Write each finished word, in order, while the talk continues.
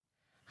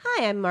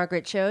Hi, I'm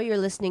Margaret Cho. You're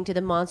listening to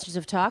the Monsters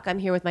of Talk. I'm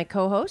here with my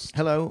co-host.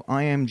 Hello,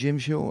 I am Jim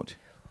Short.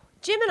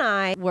 Jim and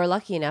I were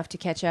lucky enough to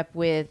catch up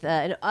with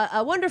a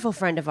wonderful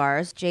friend of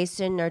ours,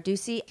 Jason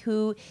Narducy,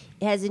 who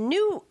has a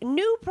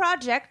new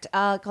project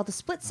called The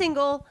Split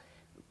Single,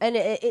 and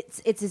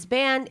it's his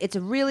band. It's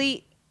a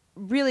really,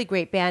 really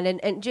great band,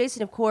 and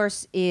Jason, of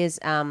course, is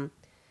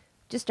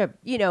just a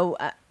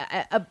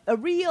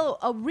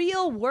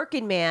real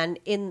working man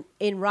in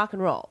rock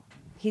and roll.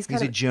 He's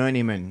a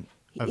journeyman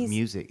of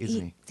music,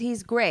 isn't he?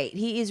 He's great.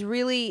 He is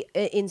really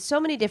in so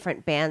many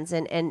different bands,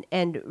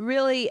 and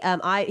really,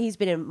 he's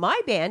been in my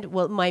band.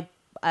 Well, my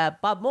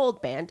Bob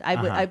Mould band.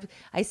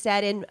 I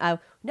sat in,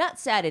 not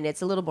sat in.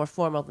 It's a little more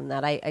formal than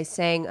that. I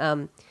sang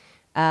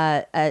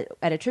at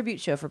a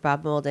tribute show for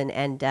Bob Mould,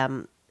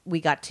 and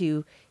we got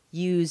to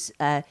use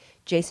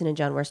Jason and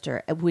John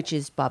Worster, which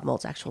is Bob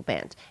Mould's actual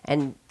band,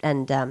 and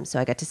so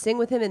I got to sing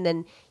with him, and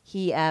then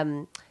he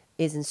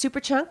is in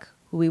Superchunk,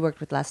 who we worked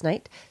with last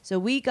night. So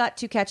we got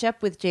to catch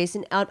up with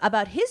Jason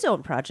about his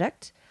own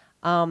project,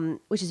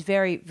 which is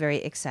very, very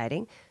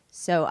exciting.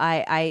 So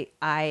I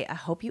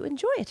hope you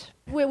enjoy it.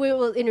 We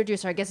will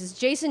introduce our guest. It's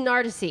Jason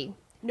Narducy.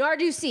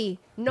 Narducy.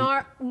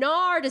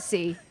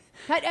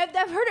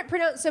 I've heard it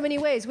pronounced so many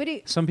ways. What do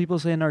you... Some people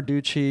say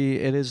Narducci.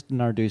 It is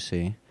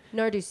Narducy.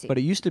 Narducy. But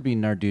it used to be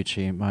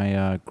Narducci.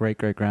 My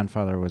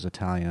great-great-grandfather was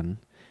Italian,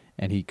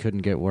 and he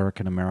couldn't get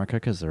work in America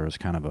because there was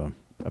kind of a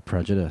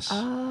prejudice.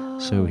 Oh.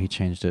 So he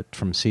changed it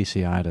from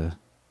CCI to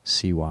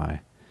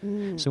CY.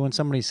 So when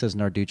somebody says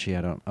Narducci,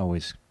 I don't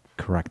always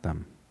correct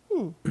them.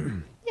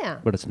 Yeah.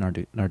 But it's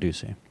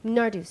Narducci.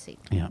 Narducy.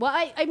 Yeah. Well,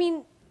 I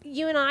mean,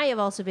 you and I have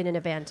also been in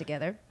a band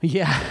together.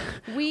 Yeah.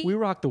 We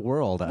rocked the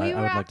world, I would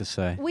like to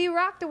say. We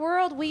rocked the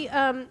world. We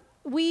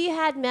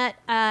had met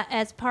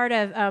as part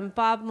of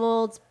Bob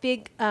Mould's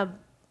big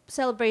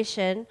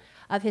celebration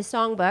of his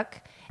songbook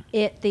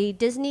at the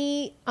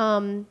Disney...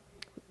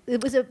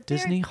 it was a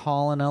Disney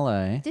Hall in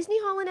L.A. Disney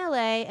Hall in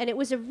L.A., and it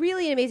was a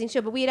really amazing show.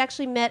 But we had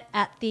actually met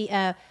at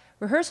the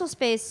rehearsal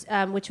space,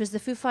 which was the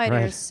Foo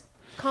Fighters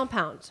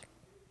compound,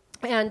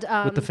 and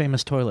with the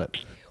famous toilet,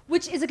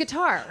 which is a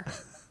guitar.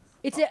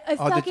 It's a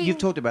fucking... You've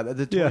talked about that,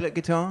 the toilet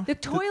guitar? The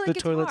toilet the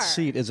guitar. toilet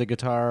seat is a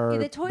guitar,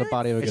 Yeah, the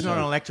body of a It's guitar.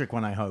 not an electric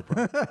one, I hope.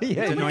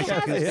 Yeah, It nice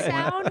has a acoustic.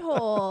 sound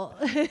hole.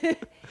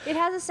 It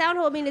has a sound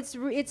hole. I mean, it's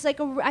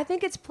like I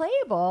think it's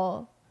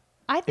playable.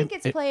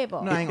 It's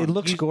playable. No, hang It on.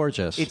 looks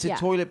gorgeous. It's a Yeah.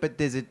 toilet, but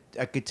there's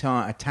a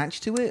guitar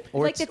attached to it?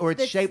 Or Like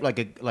it's shaped like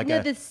a...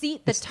 the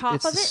seat, the top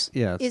it's of the it s-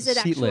 yeah, it's is the an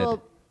seat lid.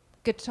 actual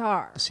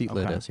guitar. The seat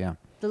lid Okay. is, yeah.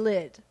 The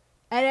lid,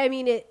 and I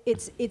mean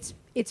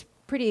it's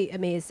pretty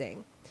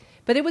amazing.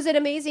 But it was an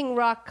amazing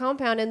rock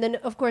compound, and then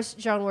of course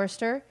John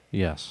Worster,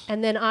 Yes.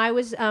 and then I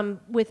was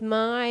with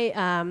my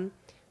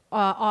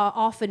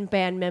often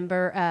band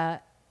member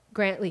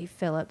Grant Lee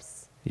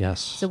Phillips. Yes.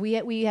 So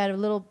we had a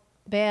little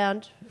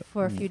band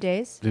for a few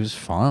days. It was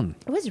fun.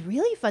 It was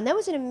really fun. That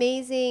was an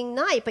amazing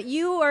night. But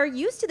you are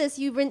used to this.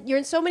 You're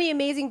in so many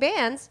amazing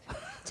bands.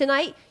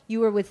 Tonight you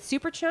were with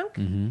Superchunk.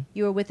 Mm-hmm.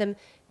 You were with them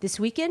this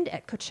weekend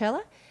at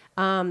Coachella.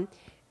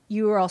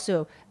 You were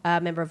also a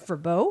member of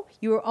Verbo.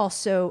 You were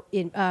also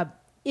in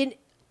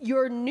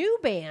your new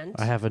band,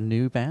 I have a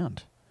new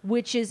band.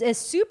 which is a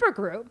super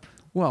group.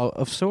 Well,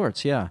 of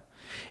sorts, yeah.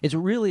 It's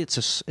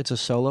a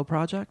solo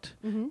project,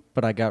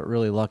 but I got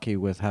really lucky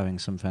with having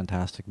some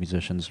fantastic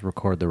musicians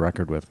record the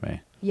record with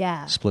me.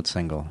 Yeah. Split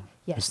Single.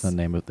 Yes.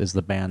 is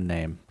the band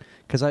name.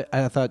 Because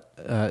I thought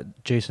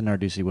Jason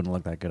Narducy wouldn't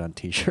look that good on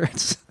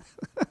T-shirts.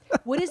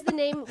 What is the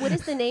name? What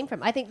is the name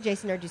from? I think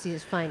Jason Narducy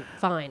is fine.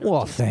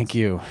 Well, thank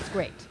you. It's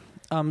great.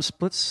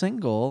 Split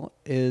Single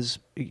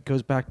it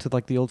goes back to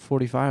like the old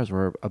 45s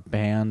where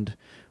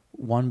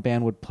one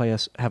band would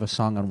have a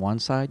song on one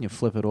side and you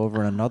flip it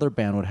over and another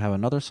band would have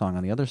another song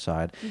on the other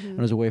side. And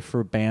it was a way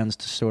for bands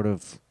to sort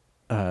of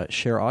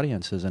share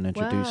audiences and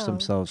introduce Wow.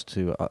 themselves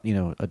to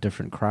a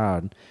different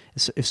crowd.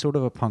 It's sort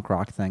of a punk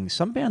rock thing.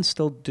 Some bands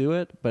still do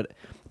it, but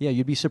yeah,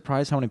 you'd be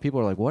surprised how many people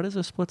are like, what is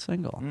a split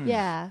single?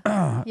 Yeah.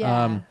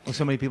 Yeah. Well,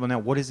 so many people know,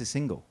 what is a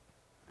single?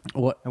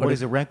 What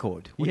is a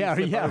record? What do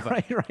you flip over?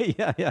 right,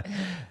 yeah.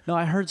 No,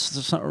 I heard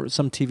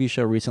some TV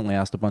show recently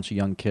asked a bunch of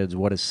young kids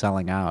what is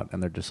selling out,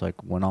 and they're just like,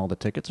 when all the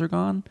tickets are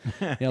gone.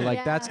 Yeah.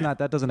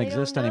 That doesn't They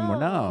exist don't anymore.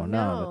 know.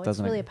 No, that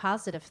doesn't. It's really a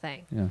positive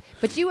thing. Yeah.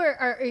 But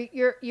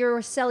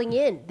you're selling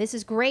in. This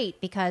is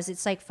great because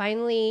it's like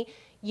finally,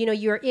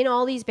 you're in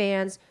all these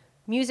bands.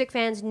 Music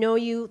fans know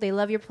you; they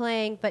love your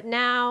playing. But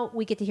now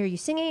we get to hear you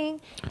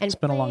singing. And It's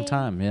been a long playing.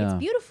 time, yeah. It's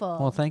beautiful.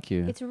 Well, thank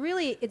you. It's a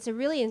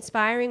really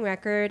inspiring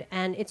record,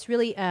 and it's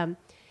really,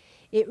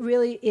 it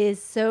really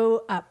is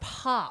so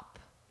pop.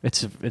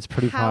 It's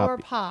pretty Power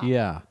pop.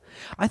 Yeah.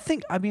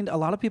 I mean, a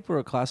lot of people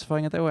are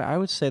classifying it that way. I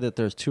would say that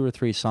there's 2 or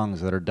 3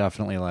 songs that are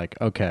definitely like,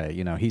 okay,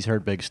 he's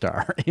heard Big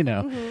Star,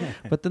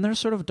 But then there's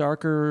sort of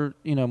darker,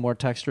 more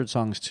textured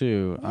songs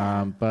too.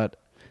 Yeah. But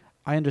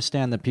I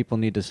understand that people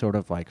need to sort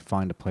of like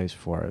find a place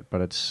for it,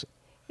 but it's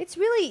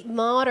really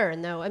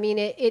modern, though. I mean,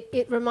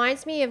 it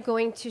reminds me of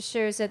going to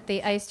shows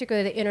I used to go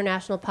to the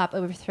International Pop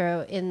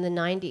Overthrow in the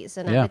 90s,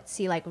 and I Yeah. would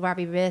see like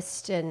Robbie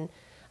Rist and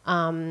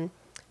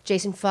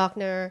Jason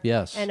Faulkner,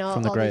 Yes, and all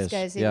from the Greys. these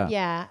guys,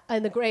 Yeah.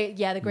 and the Greys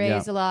Yeah.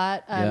 a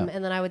lot, Yeah.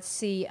 and then I would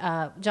see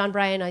John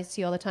Bryan. I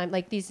see all the time.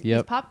 Like these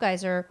Yep. pop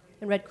guys are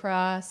in Red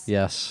Cross.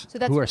 Yes. So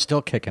that's- who are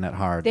still kicking it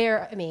hard.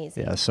 They're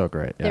amazing. Yeah, so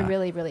great. Yeah. They're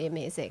really, really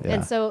amazing. Yeah.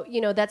 And so,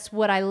 that's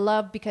what I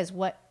love, because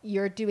what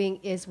you're doing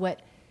is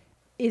what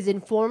is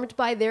informed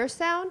by their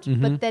sound,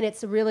 Mm-hmm. but then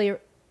it's really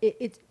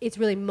it's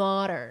really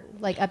modern,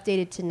 like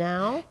updated to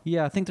now.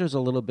 Yeah, I think there's a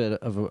little bit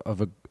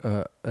of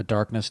a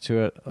darkness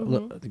to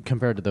it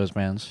compared to those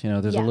bands.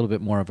 There's a Yeah. little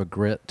bit more of a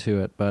grit to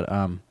it, but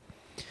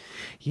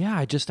yeah,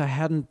 I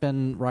hadn't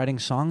been writing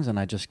songs, and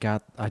I just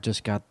got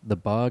the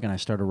bug, and I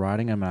started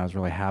writing them, and I was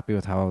really happy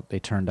with how they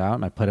turned out,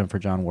 and I put them for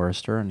John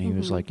Worster, and he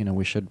was like,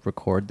 we should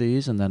record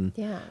these, and then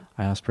Yeah.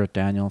 I asked Britt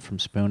Daniel from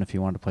Spoon if he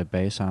wanted to play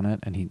bass on it,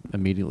 and he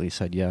immediately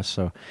said yes.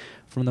 So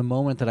from the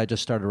moment that I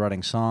just started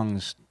writing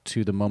songs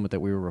to the moment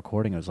that we were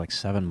recording, it was like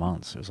 7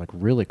 months. It was like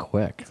really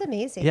quick. It's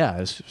amazing. Yeah,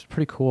 it's a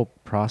pretty cool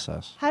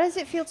process. How does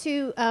it feel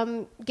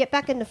to get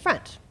back in the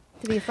front,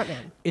 to be a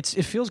frontman? It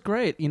feels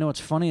great.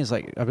 What's funny is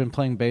like I've been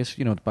playing bass,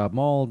 with Bob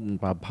Mould and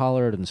Bob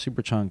Pollard and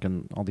Superchunk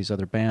and all these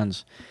other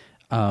bands.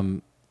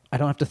 I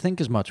don't have to think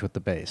as much with the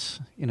bass.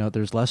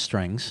 There's less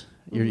strings.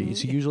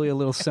 It's usually a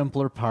little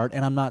simpler part,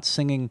 and I'm not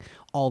singing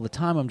all the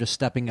time. I'm just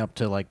stepping up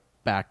to like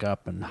back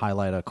up and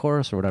highlight a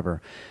chorus or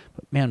whatever.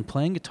 But man,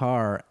 playing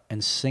guitar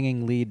and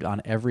singing lead on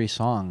every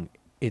song,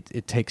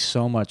 it takes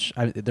so much.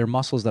 They're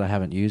muscles that I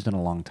haven't used in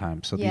a long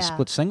time. So these Yeah.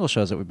 split single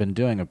shows that we've been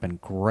doing have been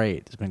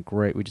great. It's been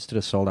great. We just did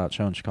a sold out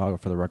show in Chicago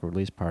for the record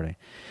release party.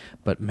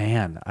 But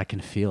man, I can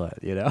feel it,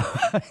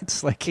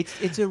 It's like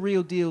It's a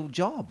real deal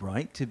job,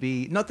 right? To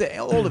be, not that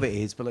all of it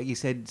is, but like you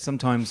said,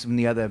 sometimes from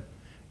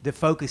the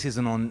focus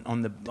isn't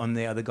on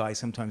the other guy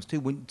sometimes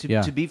too.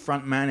 To be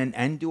front man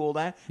and do all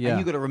that, Yeah. and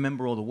you got to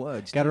remember all the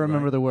words. got to too,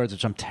 remember right? the words,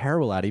 which I'm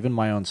terrible at. Even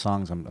my own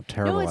songs, I'm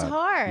terrible at. No, it's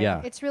hard.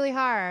 Yeah. It's really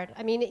hard.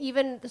 I mean,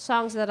 even the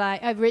songs that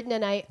I've written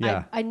and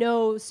Yeah. I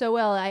know so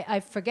well, I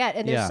forget.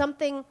 And there's Yeah.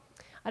 something,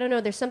 I don't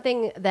know, there's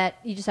something that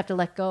you just have to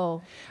let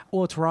go.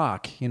 Well, it's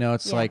rock.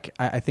 It's Yeah. like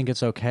I think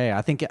it's okay.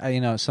 I think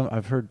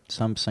I've heard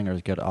some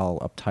singers get all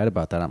uptight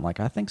about that. I'm like,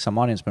 I think some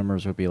audience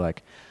members would be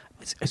like,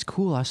 it's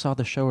cool. I saw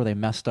the show where they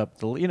messed up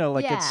the,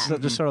 it's Yeah.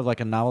 just sort of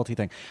like a novelty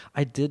thing.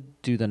 I did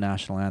do the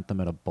national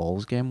anthem at a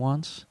Bulls game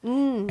once,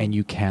 and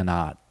you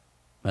cannot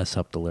mess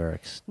up the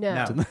lyrics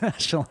No. to the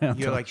national anthem.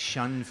 You're like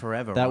shunned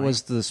forever. that right?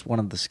 was one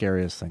of the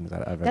scariest things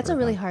that I've That's ever a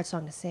really done. hard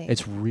song to sing.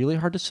 It's really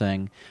hard to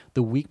sing.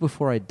 The week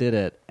before I did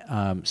it,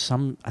 I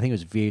think it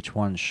was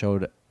VH1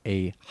 showed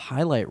a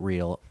highlight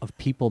reel of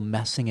people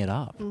messing it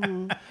up,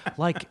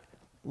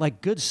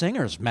 like good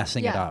singers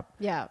messing it Yeah, up.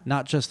 yeah.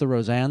 Not just the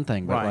Roseanne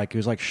thing, but Right. like it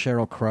was like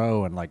Sheryl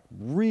Crow and like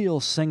real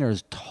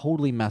singers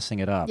totally messing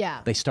it up.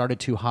 Yeah. They started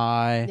too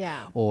high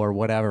Yeah. or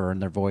whatever,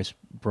 and their voice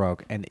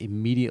broke. And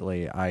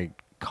immediately I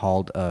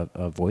called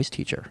a voice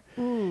teacher.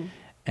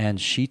 And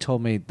she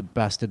told me the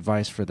best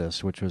advice for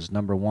this, which was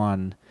number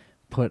one,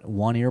 put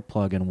one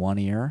earplug in one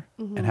ear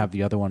and have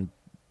the other one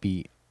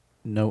be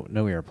no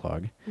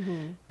earplug,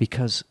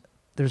 because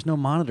there's no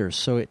monitors,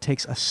 so it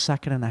takes a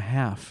second and a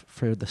half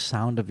for the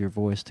sound of your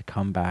voice to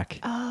come back.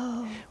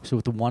 Oh, So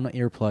with the one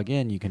earplug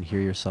in, you can hear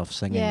yourself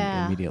singing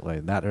Yeah. immediately.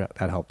 That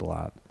helped a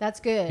lot. that's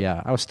good.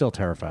 Yeah, I was still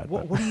terrified.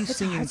 What but- are you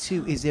singing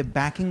to? Is there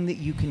backing that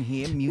you can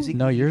hear music?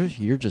 No, you're It's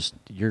you're just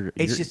you're at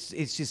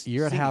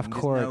half singing.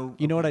 There's core. no-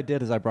 You know what I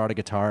did is I brought a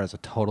guitar as a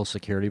total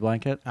security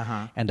blanket,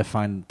 Uh-huh. and to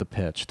find the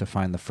pitch, to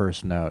find the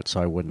first note,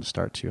 so I wouldn't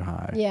start too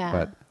high. Yeah.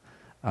 But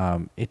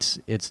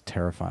it's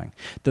terrifying.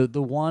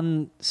 The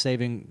one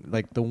saving,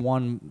 like the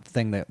one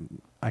thing that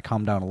I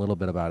calmed down a little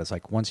bit about is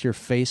like once you're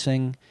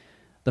facing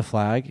the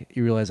flag,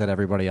 you realize that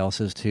everybody else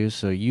is too,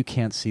 so you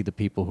can't see the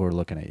people who are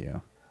looking at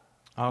you.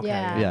 Okay.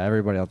 Yeah. Yeah,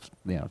 everybody else,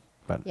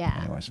 But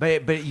Yeah. anyways,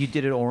 But you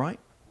did it all right.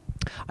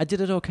 I did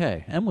it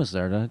okay. Em was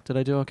there. Did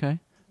I do okay?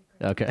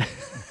 Okay.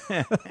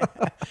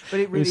 But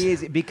it really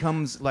is. It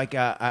becomes like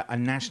a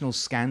national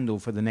scandal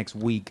for the next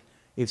week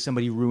if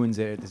somebody ruins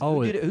it.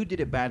 Oh, Who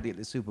did it badly at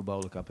the Super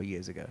Bowl a couple of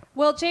years ago?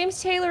 Well,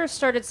 James Taylor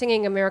started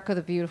singing "America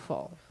the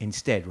Beautiful."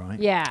 Instead, right?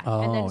 Yeah.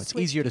 and then Oh, it's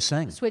easier to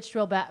sing. Switched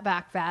real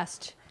back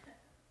fast.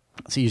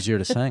 It's easier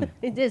to sing.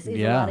 It is. It's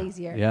yeah. a lot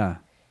easier. Yeah.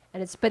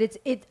 And it's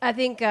I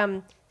think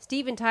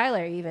Steven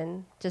Tyler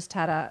even just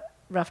had a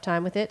rough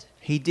time with it.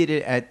 He did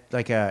it at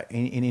like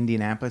in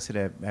Indianapolis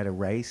at a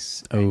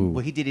race. Oh. And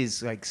what he did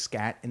is like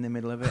scat in the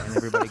middle of it, and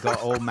everybody got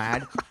all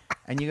mad.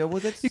 And you go, well,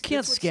 You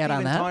can't that's what scat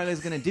on Steven that. Tyler's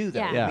going to do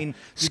that. Yeah. Yeah. I mean, you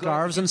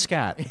Scarves and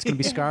scat. It's going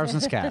to be scarves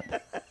and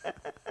scat.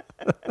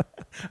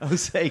 I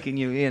was saying,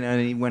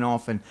 and he went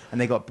off, and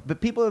they got.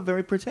 But people are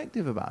very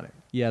protective about it.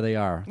 Yeah, they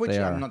are. Which they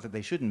are. not that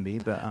they shouldn't be,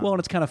 but Well, and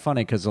it's kind of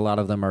funny because a lot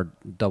of them are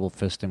double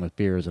fisting with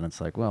beers, and it's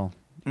like, well,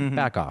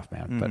 back off,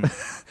 man. But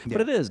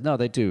but it is. No,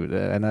 they do,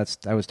 and that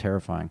was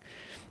terrifying.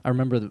 I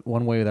remember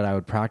one way that I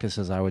would practice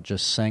is I would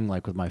just sing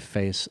like with my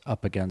face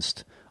up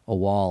against a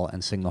wall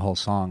and sing the whole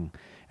song,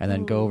 and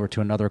then go over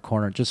to another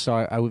corner, just so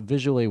I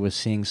visually was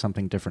seeing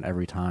something different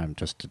every time,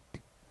 just to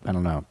I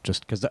don't know,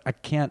 just because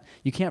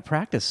you can't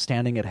practice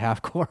standing at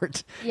half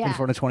court in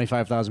front of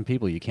 25,000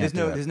 people. You can't.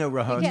 There's no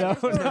rehearsal. Yeah,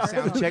 There's no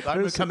sound check. I'm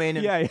gonna come in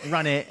and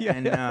run it.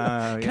 And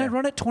Can I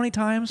run it 20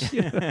 times?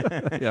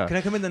 Can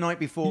I come in the night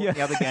before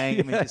the other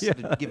game and just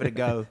sort of give it a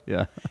go?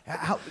 Yeah.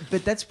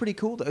 But that's pretty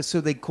cool.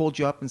 So they called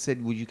you up and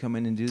said, "Would you come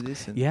in and do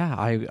this?" And Yeah,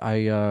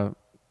 I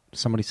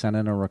somebody sent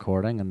in a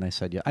recording and they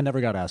said, yeah. I never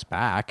got asked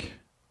back,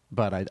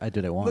 but I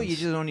did it once. Well, you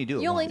just only do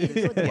it. You only once.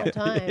 need to do it one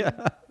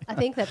time. I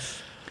think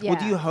that's. Yeah. Well,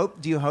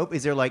 do you hope?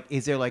 Is there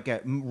like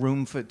a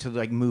room to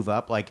like move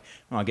up? Like,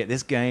 I'll get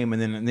this game,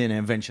 and then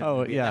eventually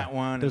Oh get yeah, that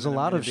one. there's a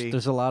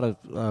lot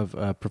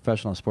of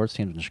professional sports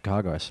teams in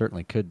Chicago. I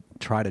certainly could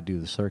try to do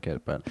the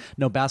circuit, but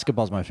no,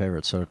 basketball's my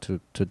favorite. So to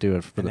do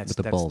it with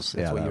the Bulls,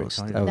 that's what you're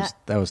excited about.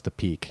 that was the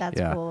peak. That's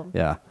yeah. cool.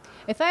 Yeah.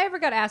 If I ever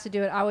got asked to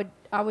do it,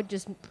 I would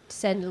just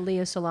send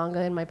Leo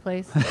Salonga in my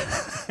place.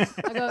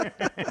 I go,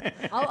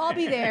 I'll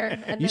be there.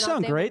 And You then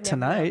sound they great would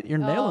never tonight. know. You're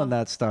nailing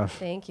that stuff.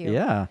 Thank you.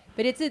 Yeah.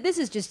 But this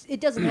is just,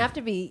 it doesn't have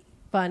to be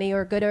funny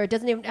or good, or it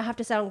doesn't even have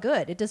to sound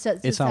good. It just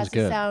sounds has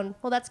good. to sound,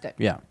 well, that's good.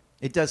 Yeah.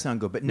 It does sound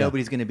good, but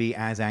nobody's going to be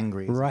as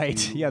angry. As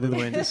Right. you Yeah.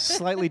 ruin They're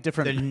slightly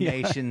different. the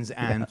nation's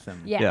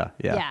anthem. Yeah.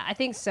 Yeah. I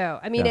think so.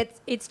 I mean, Yeah.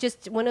 it's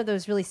just one of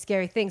those really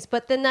scary things.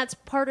 But then that's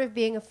part of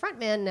being a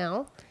frontman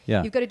now.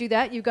 Yeah. You've got to do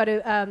that. You've got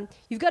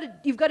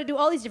to do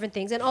all these different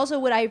things. And also,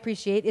 what I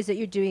appreciate is that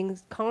you're doing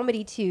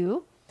comedy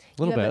too.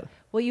 A little bit.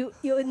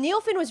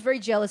 Neil Finn was very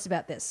jealous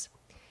about this.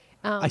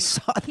 I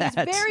saw that.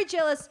 He's very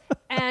jealous,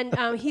 and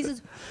he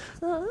says,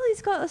 "Oh,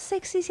 he's got the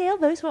sexiest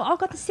elbows. Well, I've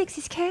got the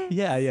sexiest calves.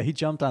 Yeah. He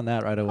jumped on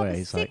that right I've got away. the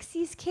He's like,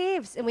 sexiest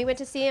calves." And we went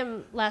to see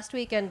him last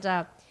week,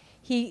 and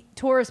he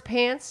tore his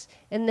pants,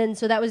 and then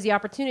so that was the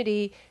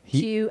opportunity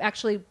to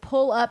actually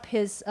pull up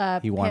his.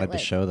 He wanted pant to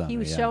leg. show them, He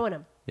was yeah. showing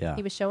them. Yeah.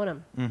 He was showing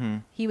them. Mm-hmm.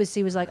 He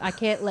was like, "I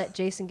can't let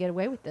Jason get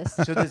away with this."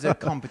 So there's a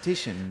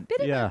competition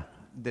yeah.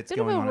 that's Bit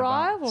going of on a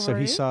about. rivalry. So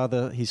he saw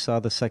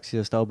the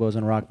sexiest elbows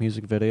in rock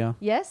music video.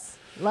 Yes,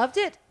 loved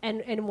it,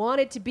 and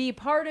wanted to be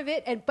part of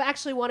it, and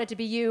actually wanted to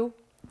be you.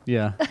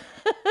 Yeah.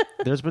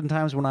 There's been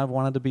times when I've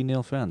wanted to be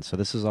Neil Finn, so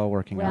this is all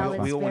working Well, out. it's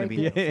fine. We all wanna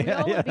very be good. We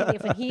all want to be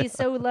different. He is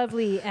so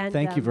lovely, and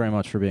Thank you very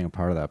much for being a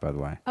part of that, by the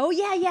way. Oh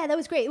yeah, that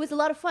was great. It was a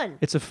lot of fun.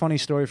 It's a funny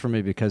story for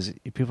me because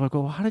people are like,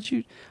 well, how did you?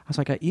 I was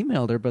like, I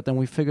emailed her, but then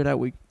we figured out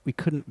we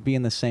couldn't be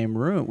in the same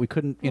room. We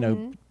couldn't,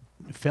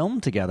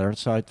 film together.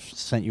 So I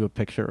sent you a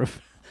picture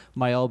of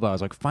my elbow. I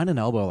was like, find an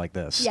elbow like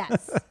this.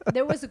 Yes,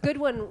 there was a good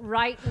one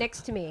right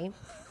next to me,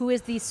 who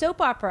is the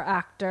soap opera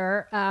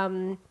actor.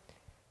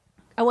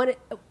 I want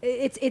to.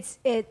 It's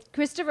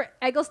Christopher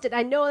Eggleston.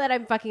 I know that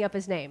I'm fucking up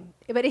his name,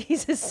 but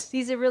he's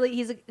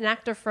an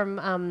actor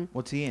from.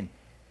 What's he in?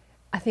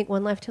 I think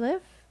One Life to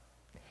Live.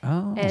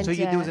 Oh. And, So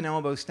there was an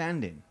elbow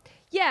stand-in.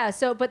 Yeah.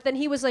 So, but then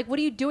he was like, "What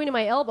are you doing to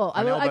my elbow?"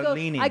 elbow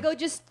leaning. I go,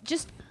 just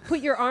put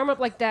your arm up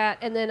like that,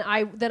 and then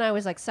I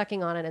was like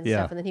sucking on it and Yeah.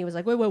 stuff, and then he was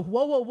like, "Wait,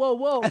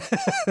 whoa."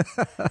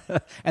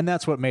 And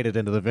that's what made it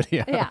into the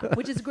video. Yeah,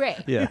 which is great.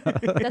 Yeah.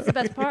 That's the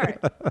best part.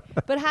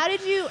 But how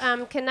did you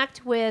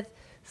connect with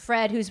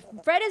Fred?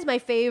 Fred is my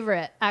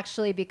favorite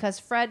actually because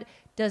Fred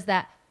does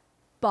that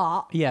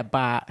bop. Yeah,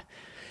 but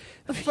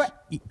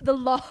The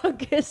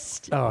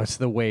longest. oh, it's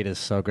the weight is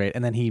so great,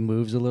 and then he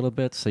moves a little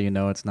bit, so you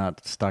know it's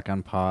not stuck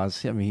on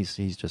pause. I mean,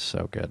 he's just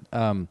so good.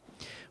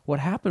 What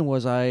happened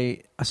was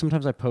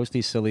sometimes I post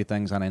these silly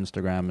things on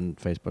Instagram and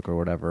Facebook or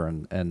whatever,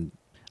 and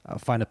I'll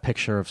find a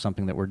picture of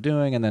something that we're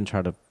doing, and then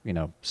try to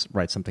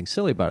write something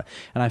silly about it.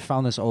 And I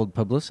found this old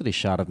publicity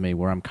shot of me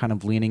where I'm kind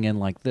of leaning in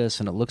like this,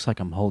 and it looks like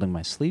I'm holding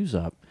my sleeves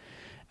up.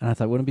 And I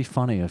thought, wouldn't it be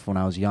funny if when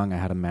I was young, I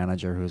had a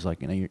manager who was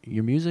like,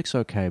 your music's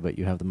okay, but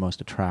you have the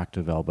most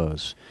attractive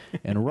elbows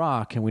in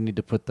rock, and we need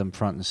to put them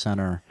front and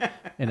center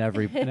in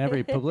every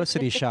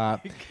publicity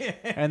shot.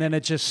 And then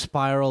it just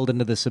spiraled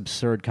into this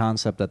absurd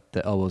concept that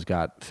the elbows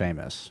got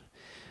famous.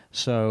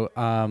 So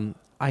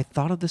I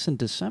thought of this in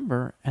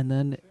December, and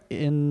then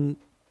in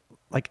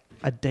like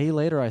a day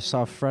later, I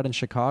saw Fred in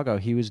Chicago.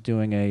 He was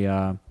doing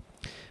a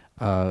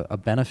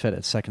benefit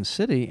at Second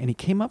City, and he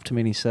came up to me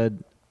and he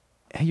said,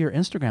 "Hey, your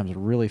Instagram's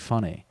really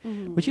funny."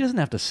 Mm-hmm. Which he doesn't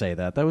have to say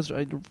that. It was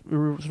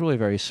really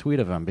very sweet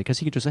of him because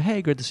he could just say,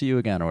 "Hey, good to see you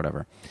again," or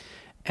whatever.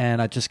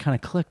 And I just kind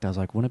of clicked. I was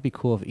like, wouldn't it be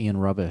cool if Ian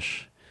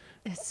Rubbish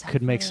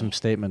could make some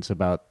statements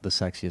about the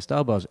sexiest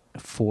elbows?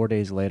 4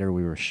 days later,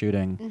 we were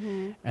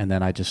shooting, and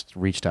then I just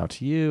reached out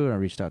to you, and I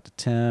reached out to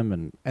Tim,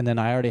 and then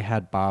I already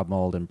had Bob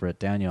Mould and Britt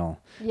Daniel,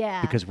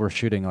 because we're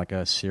shooting like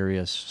a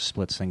serious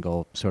split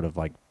single sort of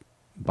like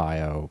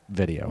bio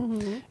video,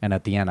 and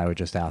at the end I would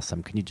just ask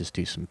them, can you just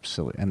do some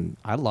silly, and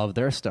I love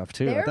their stuff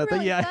too. They're really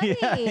funny.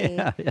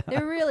 Yeah.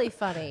 They're really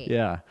funny.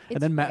 Yeah. It's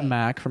And then Matt great.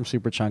 Mack from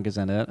Superchunk is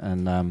in it,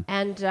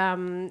 and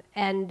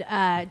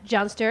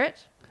John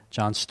Stewart.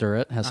 John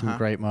Sturrett has some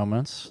great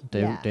moments.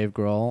 Dave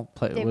Grohl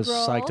was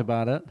Grohl. psyched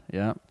about it.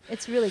 Yeah.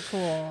 It's really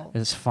cool.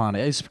 It's fun.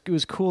 It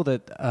was cool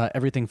that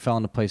everything fell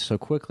into place so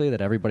quickly,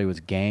 that everybody was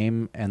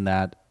game, and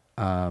that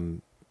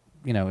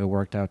it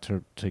worked out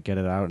to get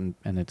it out, and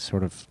it's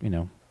sort of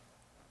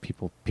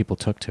people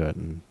took to it,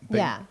 and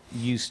But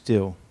you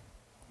still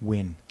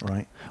win,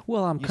 right?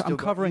 Well, I'm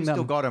covering them.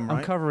 Still got them, right?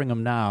 I'm covering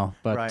them now,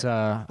 but Right.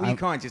 Well, you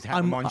can't just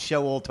have them on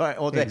show all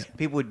day.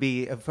 People would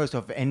be first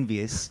off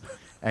envious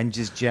and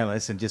just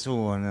jealous and just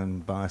and then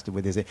bastard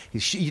with his.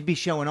 You'd be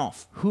showing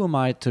off. Who am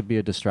I to be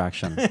a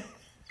distraction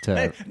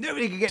to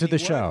Nobody could get to any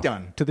the work show?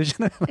 done. To the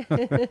show.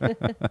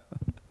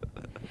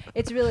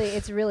 It's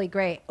really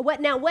great. What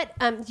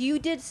you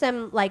did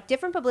some like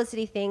different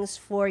publicity things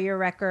for your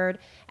record,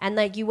 and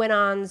like you went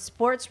on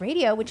sports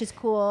radio, which is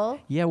cool.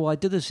 Yeah, well, I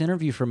did this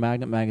interview for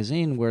Magnet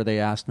Magazine where they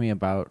asked me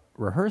about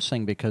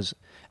rehearsing because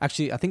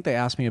actually I think they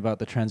asked me about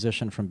the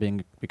transition from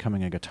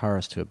becoming a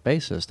guitarist to a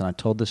bassist, and I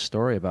told this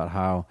story about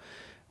how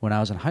when I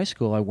was in high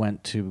school I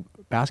went to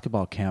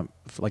basketball camp,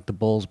 like the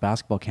Bulls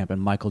basketball camp,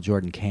 and Michael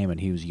Jordan came, and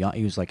he was young.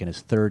 He was like in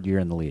his third year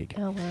in the league.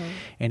 Oh wow!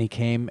 And he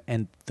came,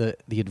 and the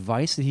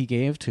advice that he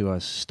gave to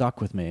us stuck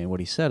with me. And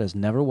what he said is,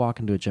 never walk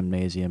into a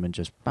gymnasium and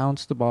just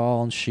bounce the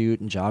ball and shoot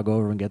and jog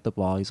over and get the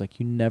ball. He's like,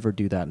 you never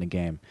do that in a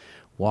game.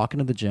 Walk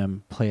into the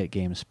gym, play at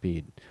game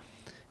speed.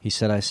 He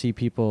said, I see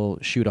people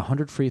shoot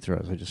 100 free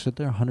throws. I just sit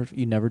there, 100.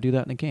 You never do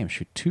that in a game.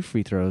 Shoot 2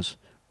 free throws,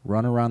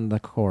 run around the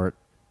court,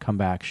 come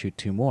back, shoot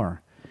 2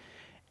 more.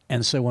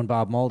 And so when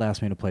Bob Mould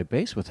asked me to play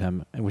bass with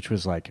him, which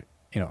was like,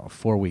 a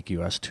 4-week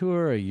U.S.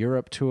 tour, a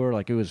Europe tour,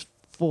 like it was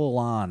full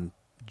on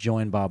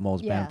join Bob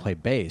Mould's band, play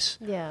bass.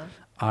 Yeah.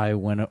 I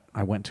went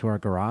to our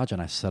garage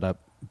and I set up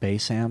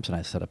bass amps and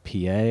I set up PA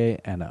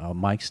and a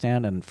mic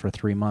stand, and for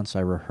 3 months I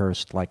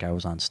rehearsed like I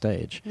was on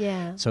stage.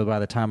 Yeah. So by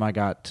the time I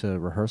got to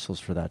rehearsals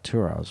for that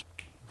tour, I was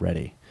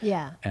ready.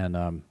 Yeah.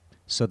 And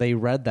so they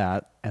read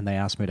that and they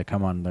asked me to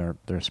come on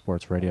their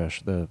sports radio,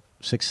 the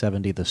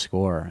 670 The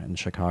Score in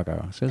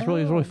Chicago. So it's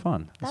really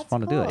fun. It's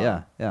fun to do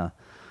that. Yeah.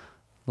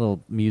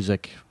 Little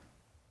music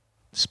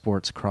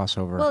sports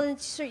crossover. Well, it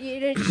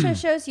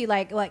just shows you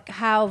like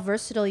how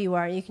versatile you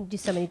are. You can do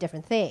so many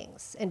different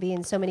things and be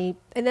in so many.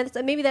 And then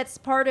maybe that's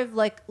part of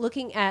like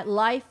looking at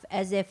life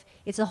as if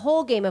it's a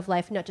whole game of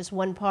life, not just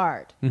one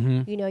part.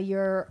 Mm-hmm.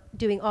 You're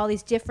doing all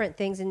these different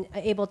things and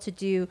able to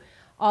do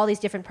all these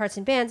different parts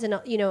and bands and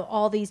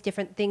all these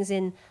different things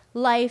in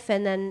life,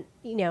 and then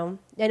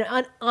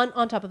and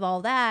on top of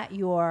all that,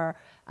 you're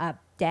a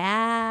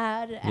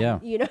dad.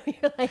 And, you're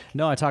like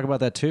no, I talk about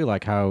that too,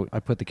 like how I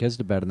put the kids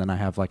to bed and then I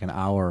have like an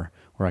hour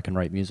where I can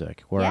write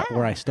music, where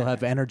I still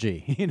have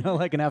energy,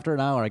 like, and after an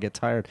hour I get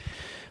tired.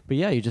 But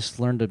yeah, you just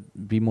learn to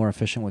be more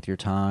efficient with your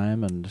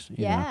time, and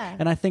you know.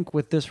 And I think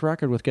with this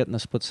record, with getting the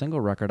split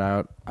single record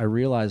out, I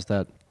realized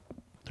that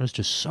there's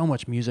just so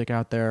much music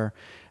out there,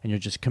 and you're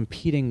just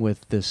competing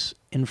with this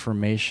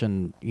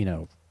information,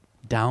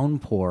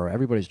 downpour.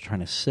 Everybody's trying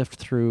to sift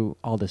through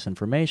all this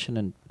information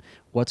and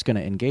what's going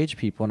to engage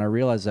people. And I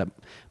realized that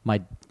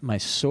my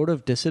sort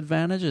of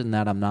disadvantage in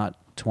that I'm not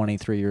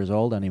 23 years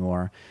old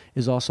anymore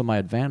is also my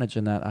advantage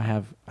in that I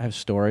have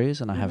stories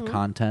and I have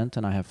content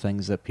and I have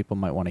things that people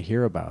might want to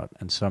hear about.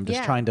 And so I'm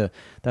just trying to,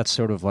 that's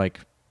sort of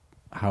like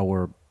how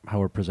we're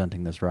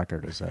presenting this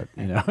record, is that,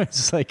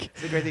 it's like...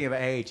 It's the great thing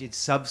about age. It's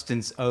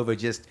substance over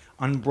just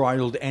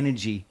unbridled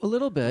energy. A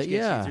little bit,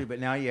 yeah. But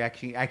now you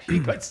actually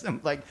got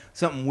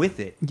something with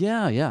it.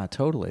 Yeah,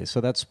 totally. So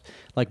that's,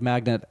 like,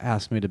 Magnet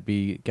asked me to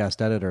be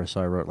guest editor,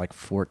 so I wrote,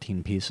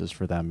 14 pieces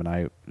for them,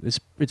 and it's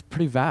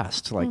pretty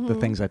vast, the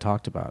things I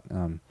talked about.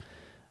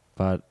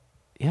 But...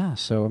 yeah,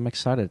 so I'm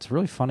excited. It's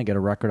really fun to get a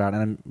record out,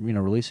 and I'm,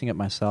 releasing it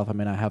myself. I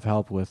mean, I have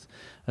help with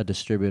a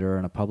distributor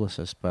and a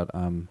publicist, but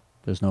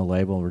there's no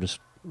label. We're just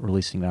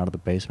releasing it out of the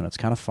basement. It's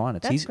kind of fun.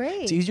 It's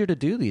great. It's easier to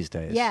do these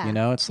days.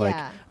 Yeah. It's like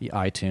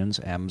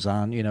iTunes,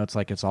 Amazon. It's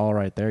like it's all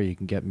right there. You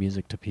can get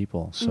music to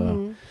people.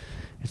 So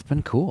it's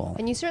been cool.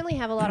 And you certainly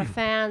have a lot of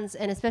fans,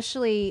 and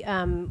especially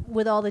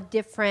with all the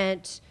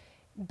different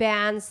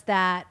bands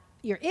that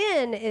you're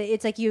in,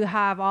 it's like you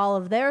have all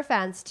of their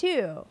fans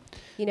too.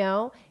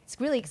 It's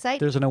really exciting.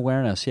 There's an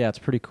awareness. Yeah, it's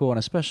pretty cool. And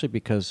especially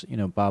because,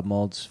 Bob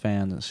Mould's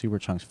fans,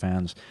 Superchunk's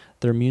fans,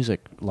 they're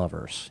music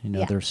lovers.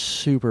 They're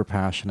super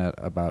passionate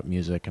about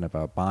music and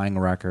about buying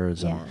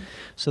records. And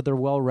so they're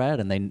well read,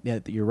 and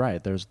you're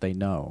right. They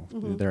know.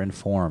 They're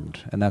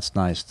informed. And that's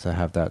nice to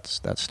have that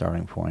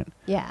starting point.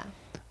 Yeah.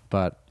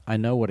 But I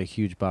know what a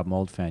huge Bob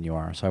Mould fan you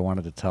are, so I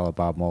wanted to tell a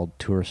Bob Mould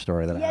tour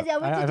story that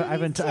I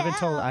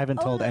haven't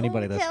told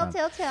anybody this one.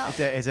 Tell.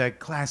 It's a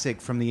classic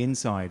from the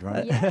inside,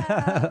 right?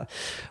 Yeah.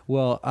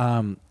 Well,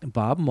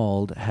 Bob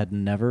Mould had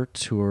never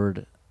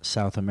toured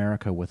South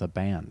America with a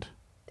band.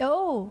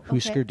 Oh, okay.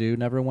 Husker Du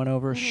never went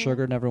over.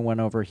 Sugar never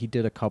went over. He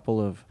did a couple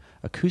of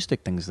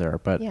acoustic things there,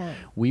 but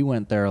we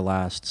went there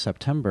last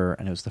September,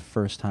 and it was the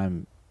first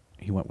time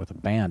he went with a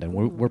band, and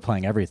we're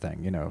playing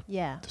everything,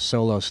 the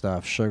solo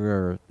stuff,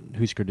 Sugar,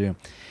 Husker Du.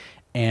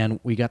 And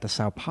we got to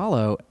Sao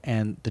Paulo,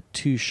 and the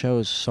 2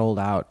 shows sold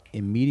out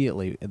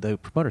immediately. The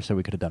promoter said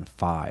we could have done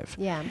 5.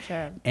 Yeah, I'm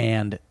sure.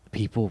 And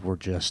people were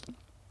just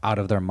out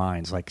of their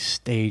minds, like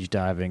stage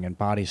diving and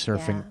body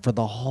surfing for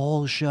the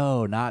whole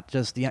show, not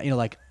just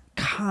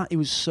it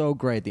was so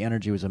great. The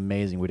energy was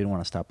amazing. We didn't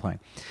want to stop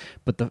playing.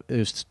 But it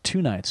was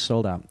 2 nights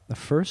sold out. The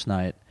first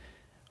night,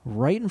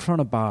 right in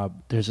front of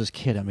Bob, there's this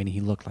kid. I mean,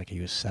 he looked like he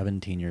was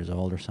 17 years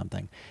old or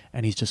something.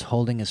 And he's just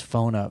holding his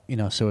phone up,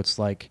 so it's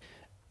like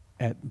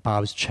at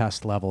Bob's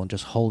chest level and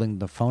just holding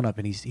the phone up,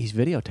 and he's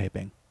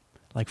videotaping,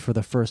 like for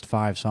the first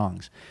 5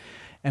 songs.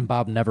 And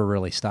Bob never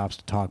really stops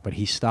to talk, but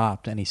he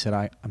stopped and he said,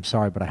 I'm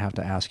sorry, but I have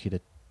to ask you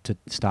to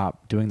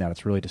stop doing that.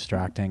 It's really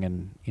distracting,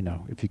 and,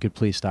 if you could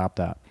please stop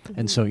that. Mm-hmm.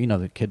 And so,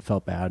 the kid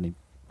felt bad, and he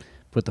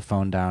put the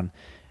phone down.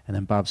 And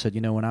then Bob said,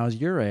 when I was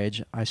your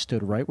age, I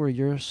stood right where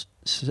you're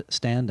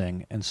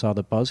standing and saw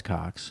the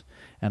Buzzcocks,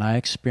 and I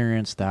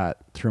experienced that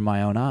through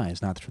my own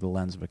eyes, not through the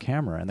lens of a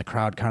camera. And the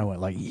crowd kind of went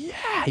like,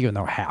 yeah, even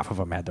though half of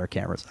them had their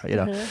cameras,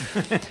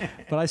 Mm-hmm.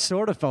 But I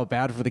sort of felt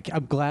bad for the kid.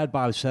 I'm glad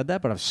Bob said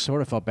that, but I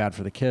sort of felt bad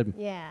for the kid.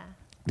 Yeah.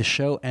 The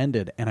show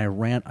ended, and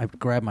I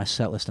grabbed my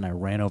set list, and I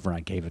ran over and I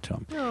gave it to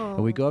him. Oh.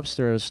 But we go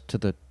upstairs to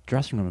the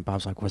dressing room, and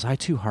Bob's like, was I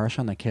too harsh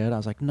on the kid? I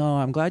was like, no,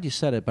 I'm glad you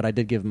said it, but I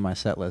did give him my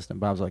set list. And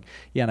Bob's like,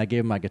 yeah, and I gave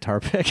him my guitar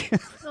pick.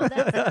 Oh,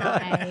 that's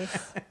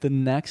nice. The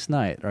next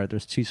night, all right,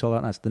 there's 2 sold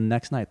out nights. The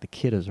next night, the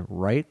kid is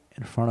right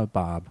in front of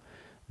Bob,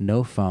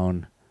 no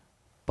phone,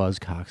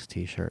 Buzzcocks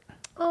t-shirt.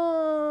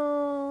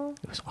 Oh.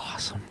 It was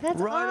awesome. That's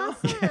Right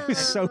awesome. It was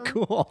so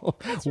cool.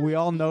 That's We really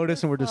all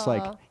noticed, and we're just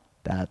like, beautiful.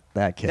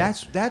 that kid.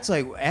 That's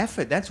like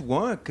effort. That's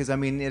work. Because I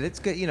mean, it's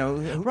good.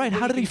 Right,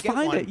 how did he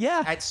find it?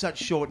 Yeah. at such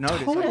short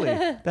notice. Totally.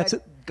 That's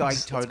it. That guy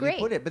totally great.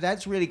 put it. But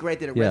that's really great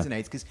that it Yeah.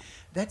 resonates, because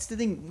that's the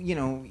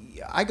thing.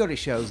 I go to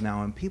shows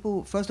now, and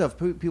people. First off,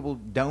 people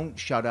don't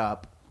shut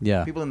up.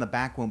 Yeah. People in the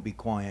back won't be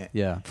quiet.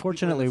 Yeah. People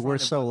Fortunately, in front we're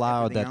have so got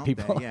loud everything that out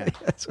people. there,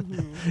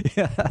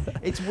 yeah.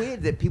 It's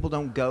weird that people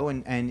don't go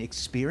and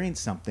experience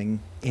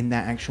something in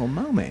that actual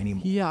moment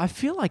anymore. Yeah, I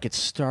feel like it's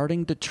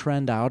starting to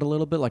trend out a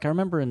little bit. Like I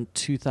remember in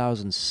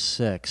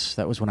 2006,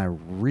 that was when I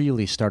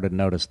really started to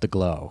notice the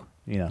glow.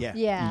 Yeah.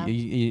 Yeah.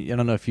 I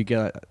don't know if you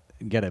get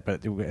it,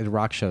 but at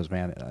rock shows,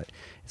 man,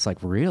 it's like,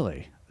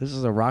 really, this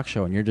is a rock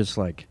show, and you're just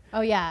like, Oh,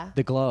 yeah.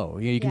 the glow.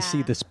 You can see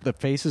Yeah. the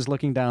faces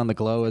looking down. The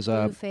glow is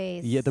up. Blue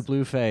face. Yeah, the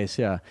blue face.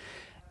 Yeah.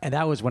 And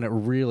that was when it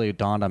really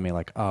dawned on me,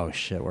 like, oh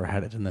shit, we're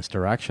headed in this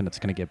direction. It's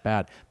going to get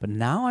bad. But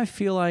now I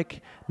feel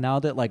like, now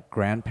that like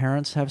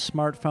grandparents have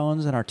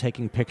smartphones and are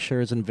taking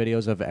pictures and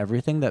videos of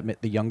everything,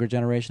 that the younger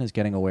generation is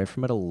getting away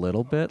from it a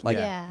little bit. Like,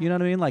 Yeah. you know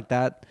what I mean? Like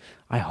that.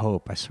 I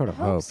sort of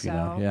hope,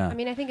 so. Yeah. I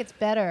mean, I think it's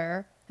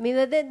better. I mean,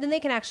 then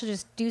they can actually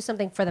just do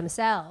something for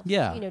themselves.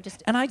 Yeah.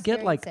 Just and I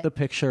get like experience it. the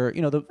picture,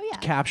 yeah.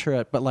 capture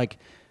it, but like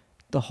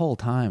the whole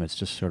time it's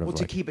just sort of Well,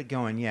 like, to keep it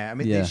going, yeah. I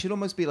mean, Yeah. it should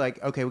almost be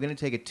like, okay, we're going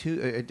to take a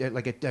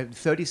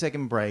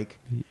 30-second break.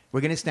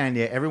 We're going to stand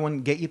here.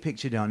 Everyone, get your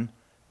picture done,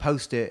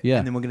 post it, Yeah.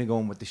 and then we're going to go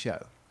on with the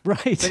show.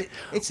 right. But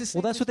it's the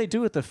same well, that's what they do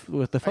with the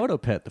photo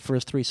pit, the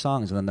first 3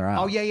 songs, and then they're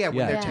out. Oh yeah, when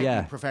they're taking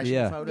yeah, professional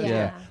yeah, photos.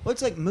 Yeah. Well,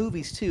 it's like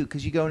movies too,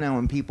 because you go now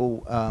and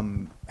people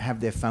have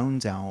their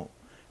phones out,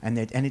 and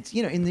it's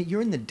you're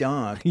in the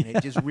dark, and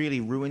it just really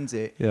ruins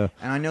it. Yeah.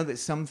 And I know that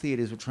some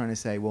theaters were trying to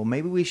say, well,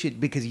 maybe we should,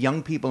 because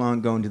young people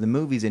aren't going to the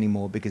movies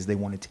anymore because they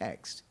want to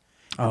text.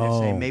 And they're Oh.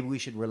 saying maybe we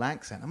should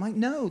relax that. I'm like,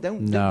 no,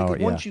 don't. No, because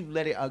yeah. once you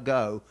let it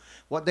go,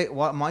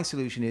 what my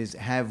solution is,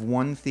 have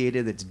one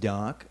theater that's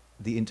dark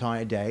the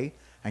entire day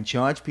and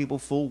charge people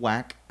full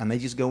whack, and they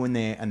just go in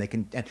there and they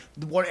can, and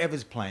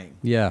whatever's playing.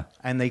 Yeah.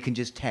 And they can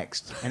just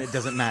text, and it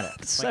doesn't matter.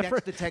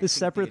 Separate- the the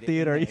separate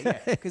theater, yeah.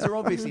 Because they're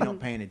obviously not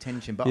paying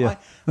attention. But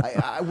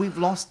Yeah. we've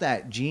lost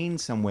that gene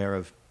somewhere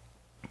of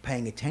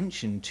paying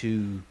attention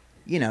to,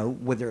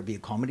 whether it be a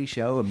comedy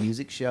show, a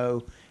music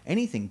show,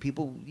 anything.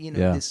 People,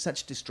 Yeah. there's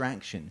such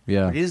distraction.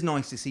 Yeah. But it is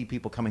nice to see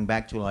people coming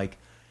back to like,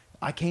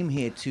 I came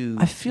here to.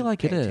 I feel like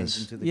pay it attention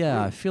is. to the Yeah,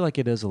 crew. I feel like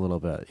it is a little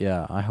bit.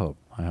 Yeah, I hope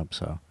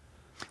so.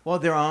 Well,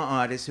 there are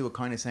artists who are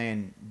kind of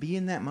saying, be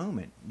in that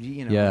moment.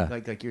 Yeah.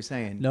 like you're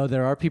saying. No,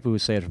 there are people who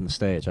say it from the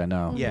stage. I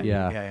know. Yeah.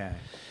 Yeah.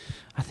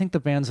 I think the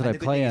bands that And I the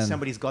good play thing in. is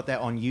somebody's got that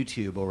on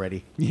YouTube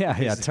already.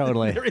 Yeah,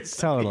 totally. There is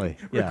somebody Totally.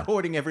 Yeah.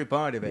 recording every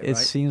part of it, It right?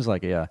 seems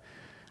like it,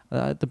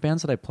 yeah. The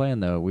bands that I play in,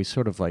 though, we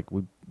sort of like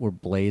we're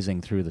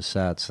blazing through the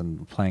sets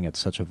and playing at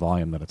such a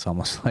volume that it's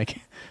almost like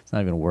it's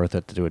not even worth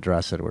it to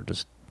address it. We're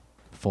just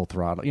full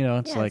throttle.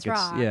 It's Yeah, like it's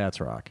rock. it's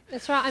rock.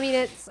 It's right. I mean,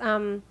 it's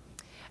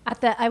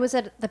I was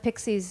at the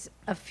Pixies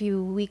a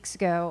few weeks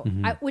ago,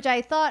 Mm-hmm. which I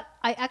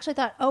actually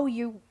thought, oh,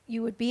 you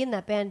would be in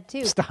that band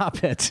too.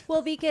 Stop it.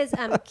 Well, because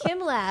Kim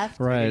left,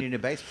 Right. You need a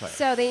bass player.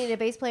 so they needed a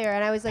bass player,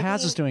 and I was like,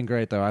 Paz is doing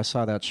great, though. I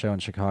saw that show in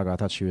Chicago. I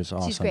thought she was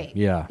awesome. she's great.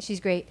 Yeah. she's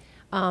great.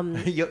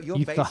 You're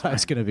You bass thought I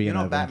was man. gonna be You're in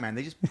not that band. Batman.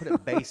 They just put a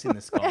bass in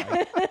the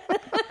sky,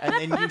 and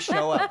then you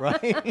show up,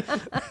 right?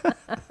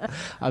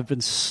 I've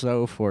been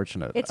so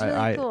fortunate. It's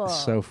really cool.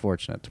 So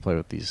fortunate to play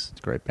with these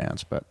great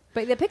bands, but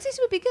But the Pixies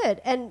would be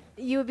good, and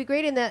you would be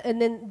great in that.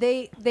 And then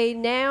they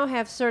now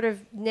have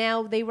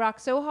they rock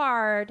so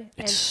hard and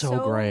It's so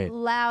great.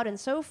 loud and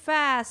so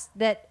fast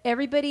that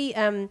everybody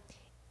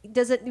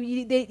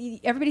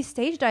everybody's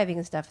stage diving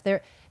and stuff.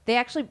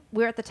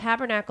 We're at the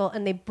Tabernacle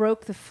and they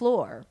broke the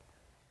floor,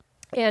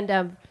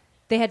 and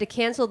they had to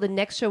cancel the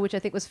next show, which I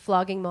think was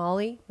Flogging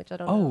Molly, which I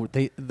don't know.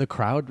 the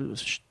crowd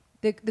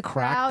the Cracked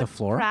crowd the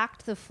floor?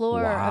 cracked the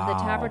floor of the Wow.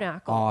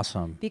 tabernacle.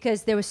 Awesome.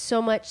 Because there was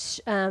so much,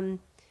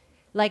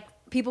 like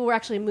people were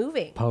actually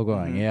moving,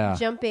 Pogoing, yeah.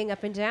 jumping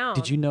up and down.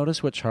 Did you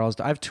notice what Charles?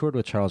 I've toured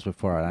with Charles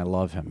before, and I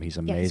love him. He's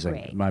Yeah, he's amazing.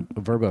 great. My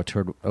Verbo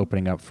toured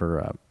opening up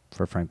for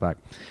Frank Black,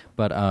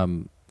 but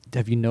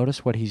have you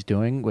noticed what he's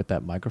doing with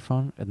that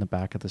microphone in the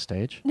back of the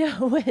stage?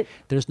 No.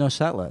 There's no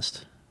set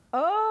list.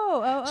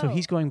 Oh. So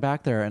he's going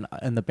back there,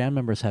 and the band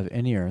members have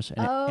in-ears,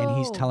 and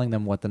he's Oh. telling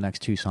them what the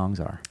next 2 songs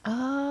are.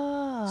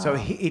 Oh. So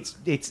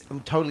it's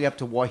totally up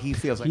to what he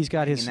feels like He's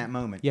got in his that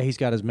moment. Yeah, he's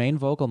got his main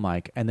vocal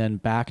mic, and then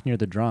back near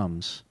the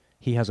drums,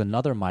 he has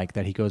another mic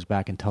that he goes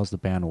back and tells the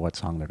band what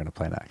song they're going to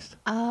play next.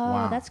 Oh,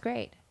 Wow. that's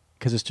great.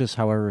 Because it's just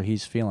however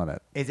he's feeling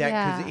it. Is that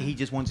because Yeah. he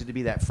just wants it to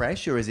be that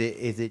fresh, or is it?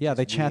 Yeah,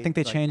 just I weird, think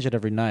they like- change it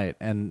every night,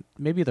 and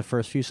maybe the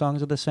first few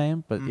songs are the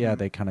same, but yeah,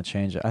 they kind of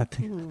change it. I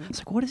think it's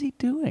like, what is he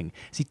doing?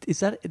 Is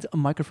that it's a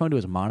microphone to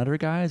his monitor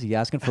guy? Is he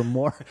asking for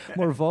more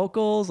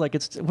vocals? Like,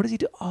 what does he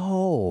do?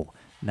 Oh,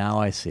 now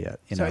I see it.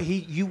 You So know?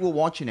 you were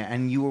watching it,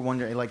 and you were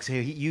wondering, like, so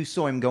you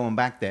saw him going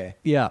back there,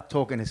 Yeah,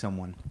 talking to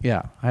someone.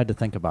 yeah. I had to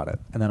think about it,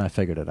 and then I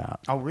figured it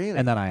out. Oh, really?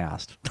 And then I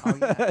asked. Oh,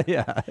 yeah.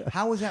 Yeah.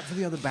 How was that for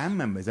the other band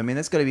members? I mean,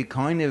 that's got to be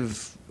kind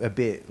of a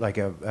bit like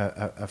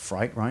a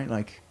fright, right?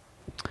 Like,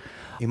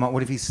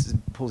 what if he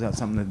pulls out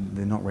something that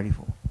they're not ready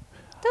for?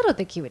 I don't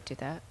think he would do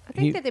that. I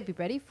think He- that they'd be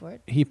ready for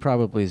it. He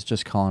probably is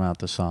just calling out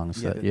the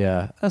songs.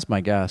 Yeah, That's my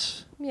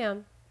guess. Yeah.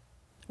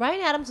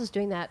 Ryan Adams was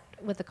doing that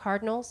with the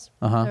Cardinals,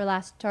 Uh-huh. their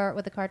last tour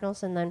with the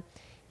Cardinals, and then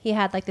he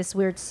had like this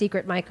weird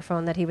secret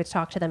microphone that he would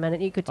talk to them,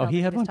 and you could tell. Oh, he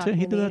that had was one too. talking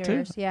He to did the that too.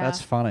 meters. Yeah.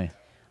 That's funny.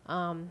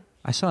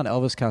 I saw an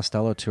Elvis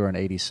Costello tour in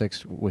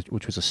 '86,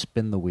 which was a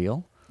spin the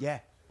wheel. Yeah,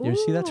 You ever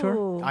see that tour?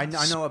 Ooh. I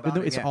know about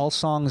it. It's yeah. all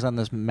songs on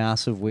this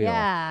massive wheel.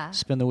 Yeah.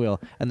 Spin the wheel.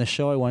 And the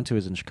show I went to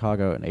was in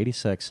Chicago in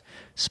 '86.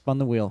 Spun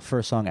the wheel.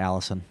 First song,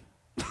 Allison.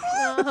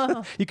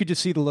 You could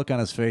just see the look on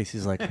his face.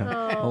 He's like,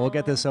 well, we'll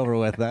get this over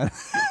with then.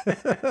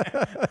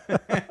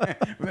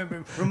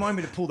 Remind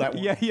me to pull that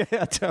one.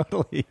 yeah,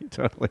 totally.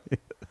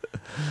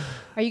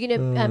 Are you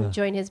going to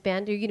join his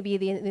band? Are you going to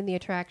be in the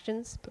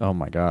attractions? Oh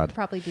my God.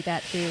 Probably do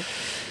that too.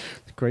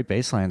 Great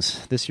bass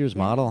lines. This year's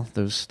model,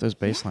 those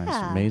bass lines,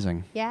 Yeah.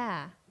 amazing.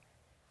 Yeah.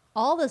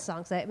 All the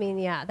songs. I mean,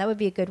 yeah, that would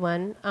be a good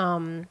one.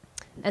 And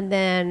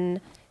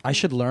then I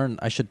should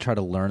try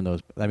to learn those.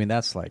 I mean,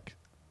 that's like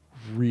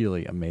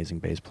really amazing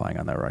bass playing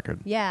on that record.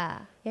 yeah,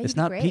 It's he'd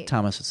be not great. Pete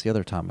Thomas, it's the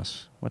other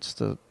Thomas.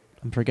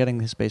 I'm forgetting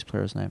his bass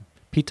player's name.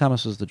 Pete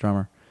Thomas was the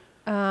drummer.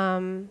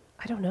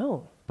 I don't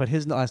know. But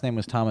his last name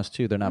was Thomas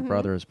too. They're Mm-hmm. not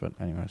brothers, but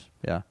anyways,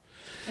 yeah.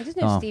 I just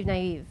know Oh. Steve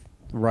Naive.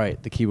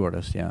 Right, the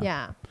keyboardist, yeah.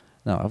 Yeah.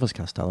 No, Elvis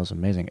Costello's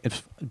amazing.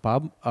 If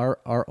Bob, our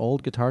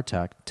old guitar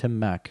tech, Tim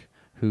Meck,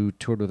 who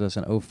toured with us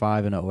in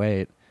 05 and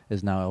 08,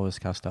 is now Elvis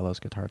Costello's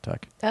guitar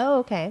tech. Oh,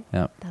 okay.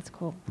 Yeah, That's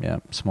cool. yeah,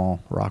 small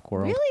rock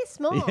world. Really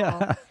small.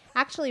 Yeah.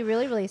 Actually,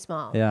 really, really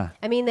small. Yeah.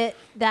 I mean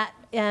that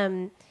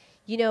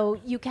you know,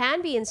 you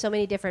can be in so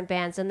many different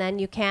bands, and then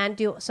you can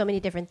do so many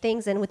different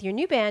things. And with your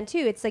new band too,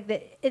 it's like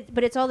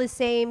but it's all the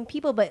same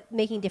people, but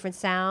making different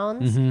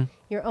sounds,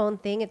 your own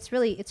thing. It's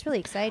really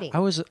exciting. I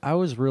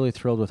was really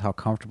thrilled with how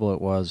comfortable it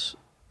was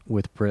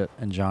with Britt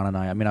and John and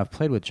I. I mean, I've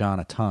played with John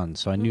a ton,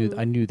 so I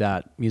knew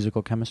that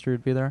musical chemistry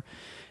would be there.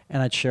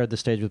 And I'd shared the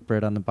stage with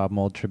Britt on the Bob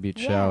Mould tribute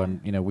show, Yeah.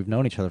 and you know we've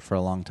known each other for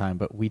a long time.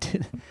 But we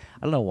did, I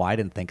don't know why I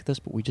didn't think of this,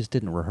 but we just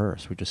didn't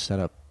rehearse. We just set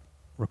up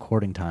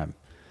recording time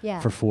Yeah.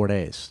 for 4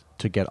 days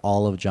to get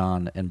all of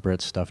John and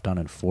Britt's stuff done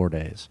in 4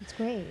 days. It's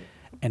great.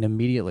 And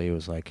immediately it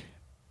was like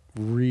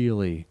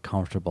really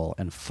comfortable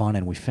and fun.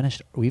 And we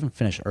even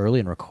finished early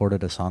and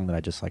recorded a song that I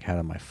just like had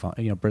on my phone.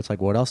 You know, Britt's like,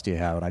 what else do you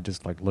have? And I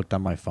just like looked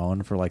on my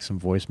phone for like some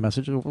voice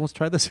messages. Well, let's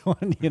try this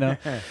one, you know.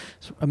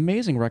 It's an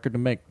amazing record to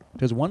make.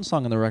 There's one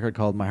song on the record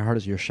called My Heart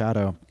Is Your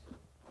Shadow,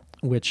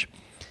 which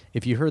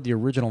if you heard the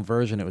original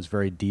version, it was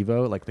very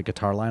Devo. Like the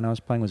guitar line I was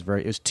playing it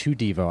was too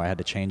Devo. I had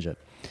to change it.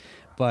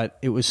 But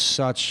it was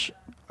such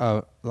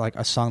like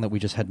a song that we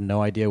just had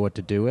no idea what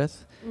to do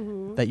with,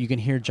 that you can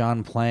hear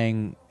John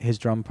playing his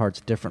drum parts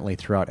differently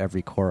throughout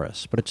every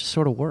chorus, but it just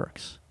sort of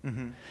works.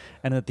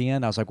 And at the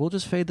end, I was like, we'll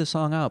just fade the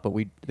song out, but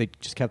they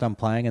just kept on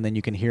playing, and then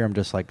you can hear him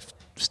just like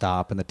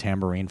stop, and the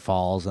tambourine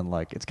falls, and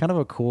like it's kind of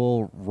a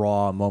cool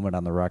raw moment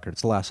on the record.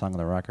 It's the last song on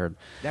the record.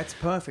 That's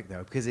perfect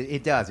though, because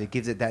it does. It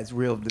gives it that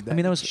real.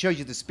 that shows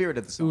you the spirit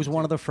of the song. It was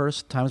one of the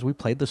first times we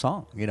played the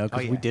song, you know,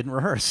 because we didn't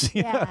rehearse.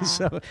 You know? Yeah.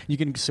 So you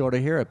can sort of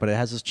hear it, but it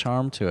has this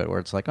charm to it where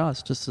it's like, oh,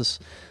 it's just this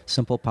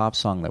simple pop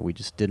song that we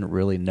just didn't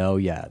really know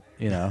yet.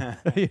 You know,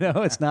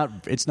 it's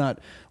not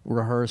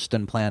rehearsed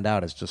and planned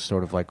out. It's just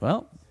sort of like,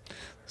 well,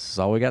 this is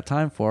all we got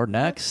time for.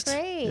 Next, That's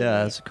great.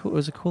 yeah, it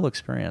was a cool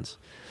experience.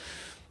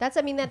 I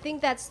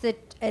think that's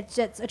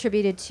it's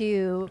attributed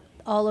to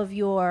all of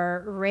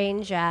your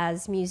range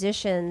as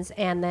musicians,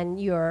 and then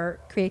your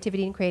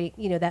creativity and creating,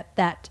 you know,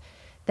 that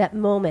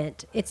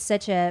moment. It's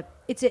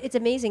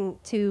amazing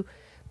to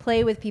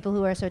play with people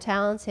who are so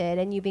talented,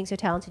 and you being so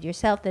talented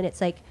yourself. Then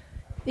it's like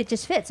it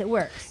just fits. It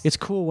works. It's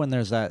cool when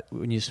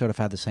when you sort of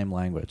have the same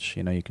language.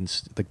 You know, you can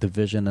like the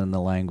vision and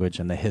the language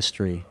and the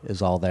history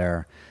is all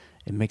there.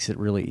 it makes it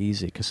really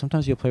easy. Because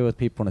sometimes you'll play with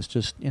people and it's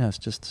just, it's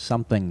just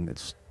something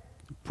that's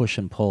push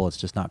and pull. It's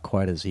just not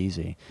quite as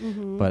easy.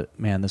 Mm-hmm. But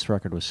man, this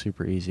record was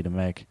super easy to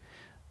make.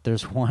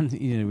 There's one,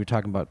 we were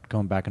talking about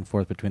going back and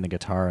forth between the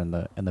guitar and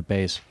the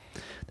bass.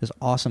 This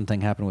awesome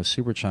thing happened with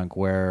Superchunk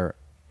where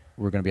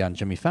we're going to be on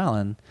Jimmy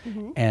Fallon,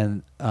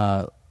 and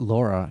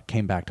Laura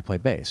came back to play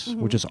bass,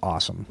 which is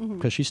awesome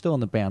because she's still in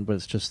the band, but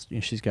it's just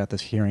she's got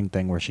this hearing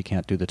thing where she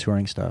can't do the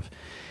touring stuff.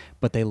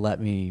 But they let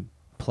me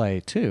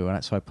play too,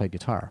 and so I played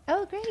guitar.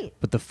 Oh, great!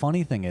 But the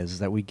funny thing is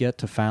that we get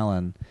to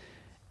Fallon,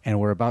 and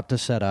we're about to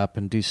set up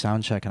and do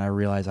sound check, and I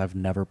realize I've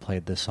never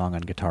played this song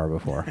on guitar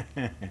before,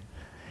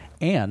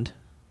 and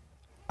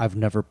I've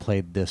never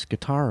played this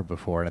guitar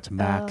before, and it's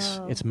Max.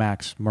 Oh. It's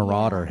Max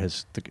Marauder,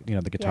 Yeah.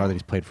 the guitar that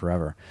he's played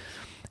forever.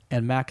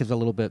 And Mac is a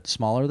little bit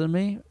smaller than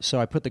me, so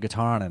I put the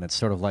guitar on, and it's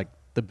sort of like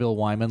the Bill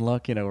Wyman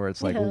look, where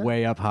it's like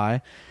way up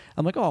high.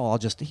 I'm like, oh,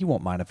 he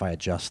won't mind if I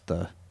adjust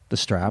the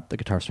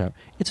guitar strap.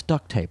 It's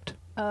duct taped.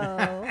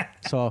 Oh,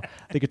 So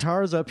the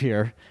guitar is up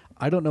here.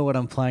 I don't know what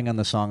I'm playing on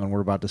the song, and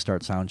we're about to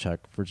start sound check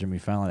for Jimmy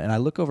Fallon. And I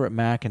look over at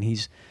Mac, and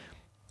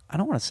I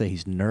don't want to say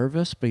he's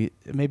nervous, but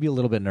maybe a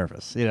little bit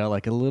nervous.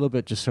 Like a little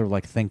bit just sort of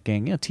like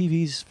thinking,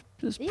 TV's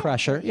just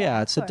pressure.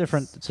 Yeah, It's a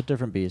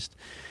different beast.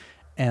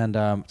 And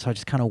so I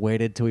just kind of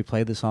waited till we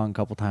played the song a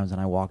couple times, and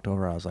I walked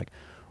over. I was like,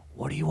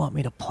 what do you want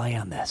me to play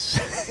on this?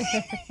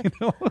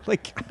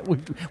 Like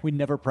we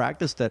never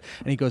practiced it.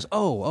 And he goes,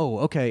 oh,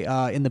 okay.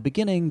 In the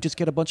beginning, just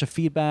get a bunch of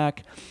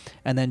feedback,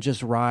 and then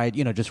just ride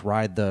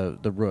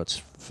the roots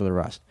for the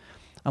rest.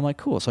 I'm like,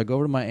 cool. So I go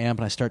over to my amp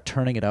and I start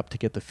turning it up to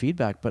get the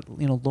feedback. But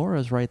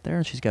Laura's right there,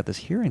 and she's got this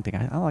hearing thing.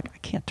 I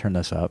can't turn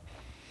this up.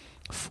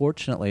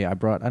 Fortunately, I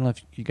don't know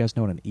if you guys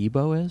know what an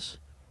EBO is.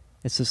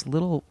 It's this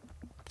little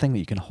thing that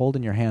you can hold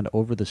in your hand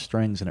over the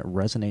strings, and it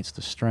resonates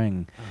the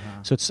string.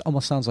 So it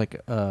almost sounds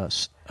like a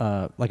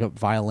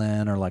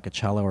violin or like a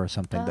cello or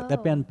something.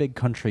 That band Big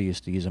Country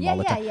used to use them all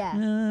the time. Yeah.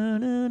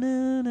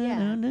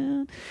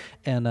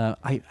 And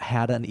I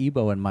had an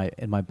EBO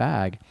in my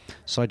bag,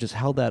 so I just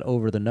held that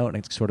over the note, and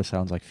it sort of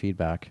sounds like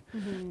feedback.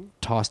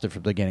 Tossed it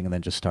from the beginning, and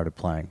then just started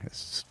playing.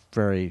 It's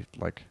very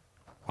like,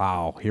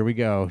 wow, here we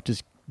go.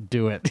 Just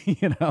do it,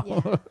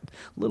 a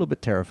little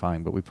bit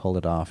terrifying, but we pulled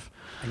it off.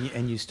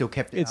 And you still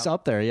kept it It's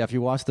up there. Yeah, if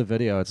you watch the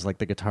video, it's like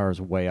the guitar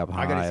is way up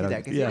high. I gotta see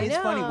that. 'Cause Yeah. it's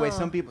funny where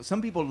some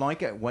people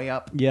like it way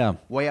up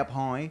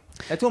high.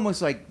 That's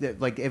almost like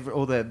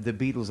all the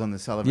Beatles on the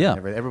Sullivan. Yeah.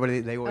 Everybody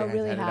they always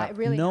really had high, it up.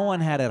 really No high. one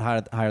had it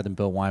higher than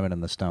Bill Wyman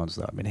and the Stones,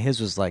 though. I mean, his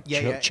was like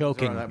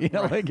choking. Right.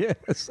 Like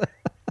yes.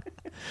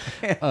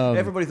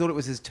 Everybody thought it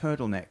was his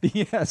turtleneck.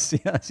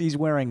 yes, he's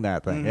wearing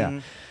that thing.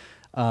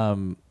 Yeah.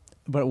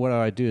 But what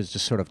I do is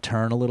just sort of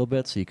turn a little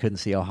bit so you couldn't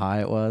see how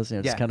high it was.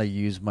 Just kind of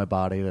use my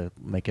body to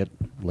make it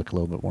look a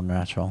little bit more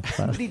natural.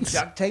 But he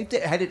duct taped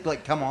it. Had it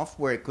like come off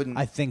where it couldn't.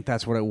 I think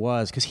that's what it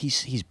was, because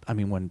he's. I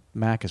mean, when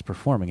Mac is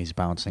performing, he's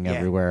bouncing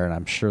everywhere, and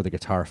I'm sure the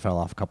guitar fell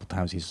off a couple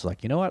times. He's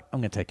like, you know what? I'm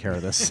going to take care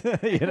of this.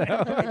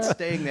 It's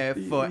staying there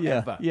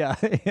forever. Yeah.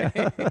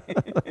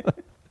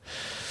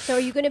 So, are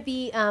you going to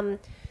be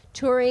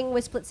touring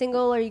with Split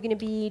Single? Or are you going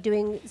to be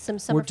doing some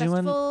summer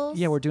festivals?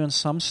 Yeah, we're doing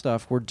some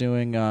stuff. We're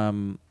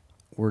doing.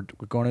 We're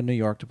going to New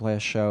York to play a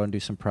show and do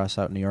some press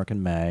out in New York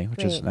in May,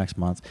 which is next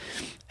month.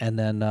 And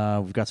then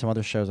we've got some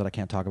other shows that I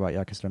can't talk about yet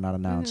because they're not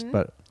announced.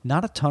 But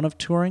not a ton of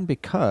touring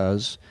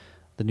because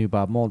the new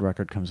Bob Mould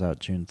record comes out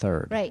June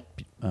 3rd. Right.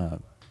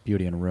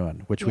 Beauty and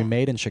Ruin, which we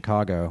made in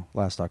Chicago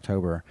last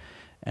October.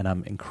 And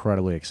I'm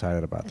incredibly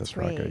excited about this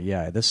record. great.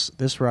 Yeah,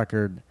 this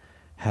record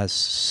has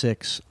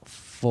 6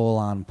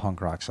 full-on punk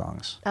rock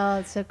songs. Oh,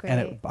 it's so great.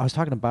 And I was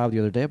talking to Bob the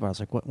other day about it. I was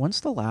like, when's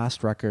the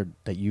last record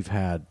that you've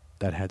had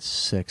that had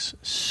 6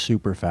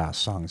 super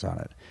fast songs on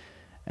it?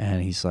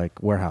 And he's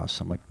like, Warehouse.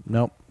 I'm like,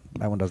 nope,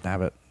 that one doesn't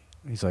have it.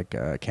 He's like,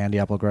 Candy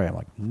Apple Grey. I'm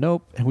like,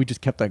 nope. And we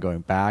just kept on going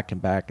back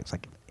and back. It's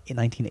like in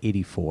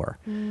 1984.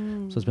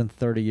 So it's been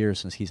 30 years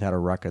since he's had a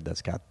record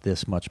that's got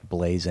this much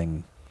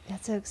blazing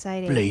That's so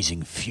exciting.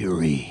 Blazing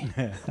Fury.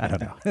 I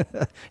don't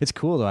know. It's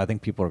cool, though. I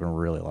think people are going to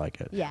really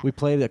like it. Yeah. We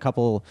played a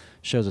couple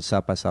shows at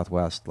South by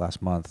Southwest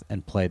last month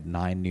and played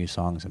 9 new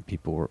songs, and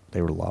people were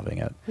loving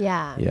it.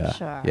 Yeah, Yeah.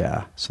 sure.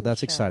 Yeah. So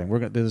that's Sure.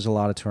 exciting. There's a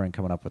lot of touring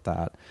coming up with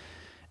that.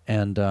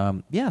 And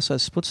so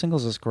Split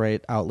Singles is a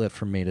great outlet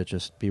for me to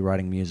just be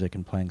writing music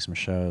and playing some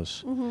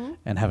shows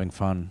and having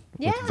fun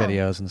with Yeah.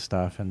 videos and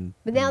stuff.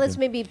 But now and this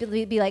maybe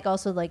be like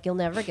also like you'll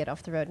never get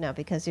off the road now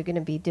because you're going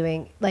to be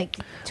doing like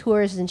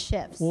tours and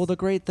shifts. Well, the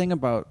great thing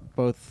about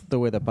both the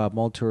way that Bob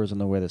Mould tours and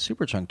the way that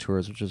Superchunk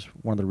tours, which is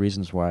one of the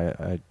reasons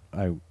why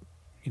I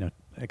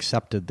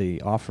accepted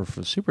the offer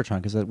for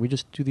Superchunk, is that we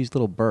just do these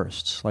little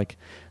bursts. Like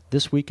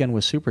this weekend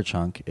with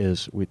Superchunk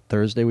is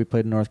Thursday we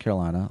played in North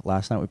Carolina.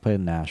 Last night we played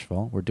in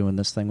Nashville. We're doing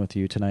this thing with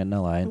you tonight in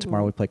LA, and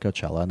tomorrow we play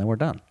Coachella, and then we're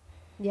done.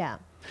 Yeah.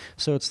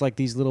 So it's like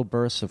these little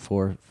bursts of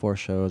four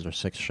shows or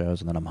 6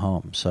 shows, and then I'm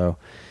home. So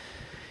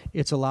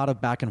it's a lot of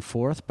back and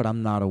forth, but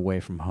I'm not away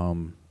from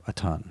home a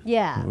ton.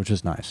 Yeah. Which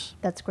is nice.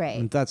 That's great.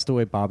 And that's the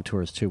way Bob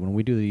tours too. When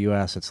we do the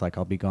U.S., it's like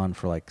I'll be gone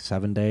for like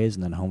 7 days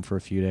and then home for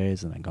a few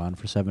days and then gone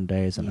for 7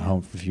 days and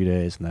home for a few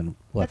days and then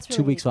That's 2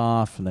 really weeks good.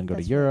 off and then go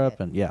to That's really Europe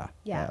good. and yeah,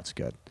 Yeah. it's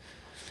good.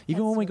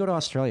 Even That's when we go to really good.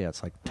 Australia,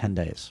 it's like 10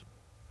 days.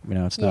 You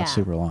know, it's not Yeah.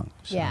 super long.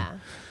 So. Yeah.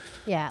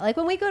 Yeah. Like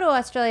when we go to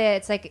Australia,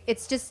 it's like,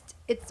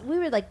 we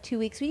were like 2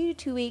 weeks. We do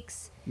 2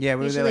 weeks. Yeah,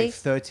 we were there like Usually-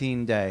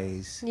 13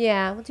 days.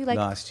 Yeah. We'll do like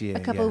Last year, a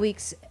couple yeah. of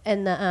weeks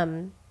in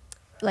the,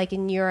 like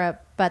in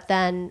Europe. But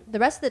then the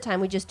rest of the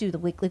time we just do the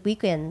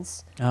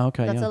weekends. Oh,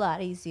 okay. That's yeah. a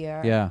lot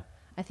easier. Yeah.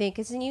 I think.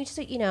 Because then you just,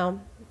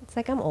 it's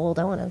like I'm old.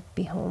 I want to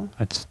be home.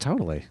 It's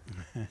totally.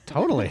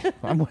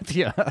 I'm with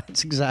you.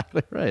 That's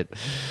exactly right.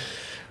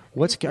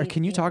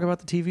 Can you talk about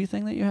the TV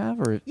thing that you have,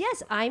 or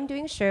Yes, I'm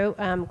doing a show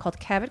called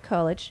Cabot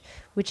College,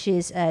 which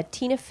is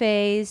Tina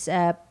Fey's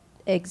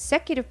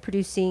executive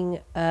producing,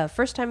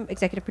 first time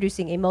executive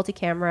producing a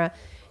multi-camera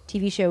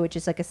TV show, which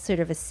is like a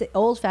sort of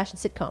old-fashioned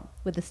sitcom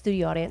with a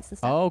studio audience and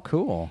stuff. Oh,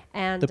 cool!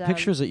 And, the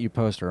pictures that you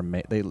post are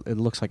amazing. It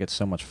looks like it's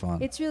so much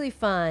fun. It's really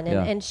fun, and,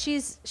 Yeah. and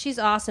she's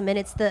awesome. And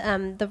it's the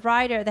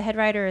head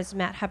writer is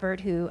Matt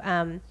Hubbard, who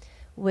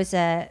was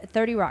a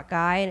 30 Rock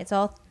guy, and it's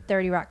all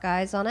 30 Rock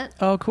guys on it.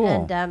 Oh,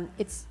 cool. And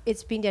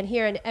it's being done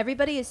here, and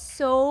everybody is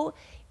so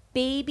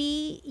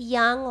baby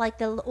young. Like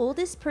the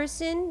oldest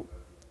person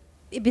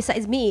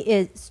besides me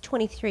is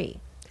 23.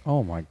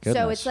 Oh my goodness!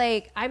 So it's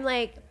like I'm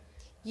like,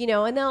 and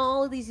then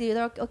all of these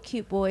they're all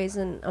cute boys,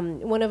 and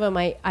one of them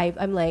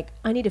I'm like,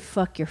 I need to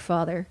fuck your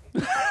father.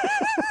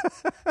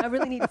 I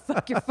really need to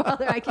fuck your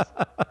father.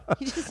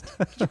 Could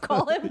you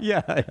call him?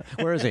 yeah.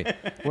 Where is he?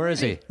 Where is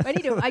he? I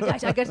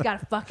just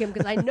gotta fuck him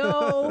because I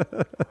know.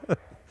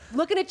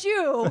 Looking at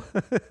you,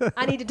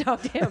 I need to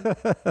talk to him.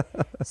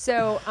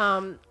 So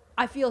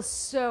I feel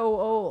so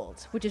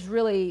old, which is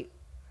really,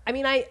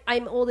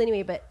 I'm old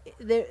anyway, but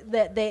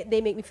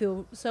they make me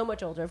feel so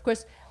much older. Of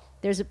course,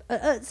 there's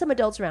some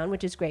adults around,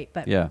 which is great,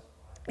 but Yeah.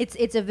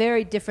 it's a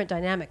very different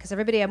dynamic because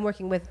everybody I'm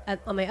working with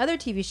on my other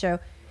TV show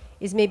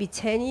is maybe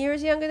 10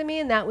 years younger than me,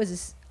 and that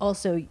was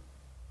also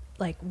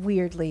like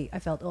weirdly I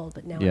felt old,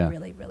 but now Yeah. I'm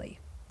really, really,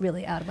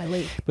 really out of my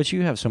league. But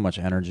you have so much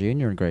energy and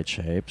you're in great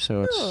shape,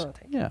 so it's Oh,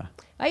 thank you. yeah.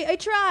 I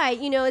try,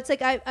 it's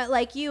like I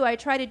like you. I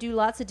try to do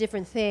lots of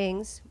different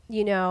things,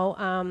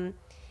 And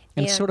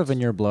it's sort of in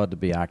your blood to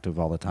be active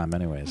all the time,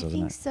 anyways, I isn't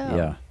think it?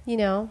 so.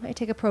 Yeah. I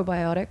take a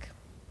probiotic,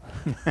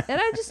 and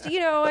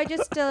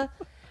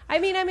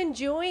I'm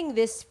enjoying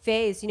this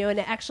phase, And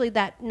actually,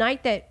 that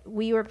night that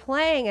we were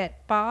playing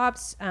at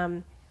Bob's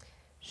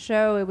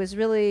show, it was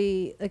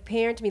really like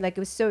apparent to me, like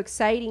it was so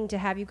exciting to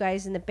have you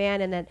guys in the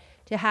band, and then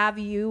to have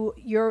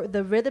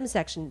the rhythm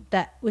section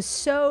that was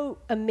so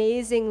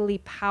amazingly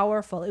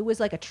powerful. It was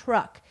like a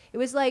truck. It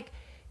was like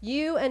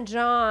you and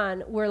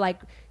John were like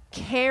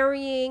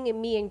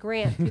carrying me and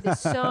Grant through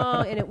this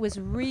song, and it was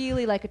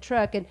really like a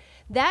truck. And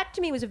that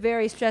to me was a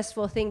very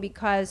stressful thing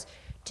because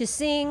to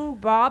sing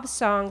Bob's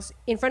songs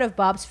in front of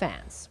Bob's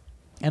fans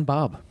And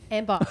Bob.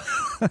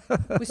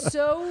 was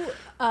so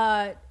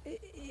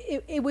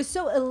it was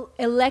so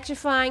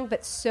electrifying,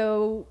 but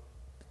so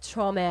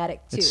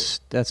traumatic too.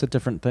 That's a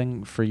different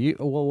thing for you.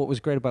 Well, what was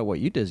great about what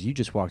you did is you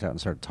just walked out and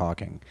started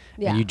talking.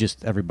 Yeah. And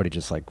everybody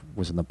just like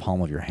was in the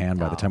palm of your hand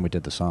by the time we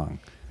did the song.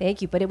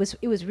 Thank you, but it was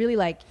really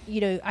like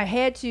I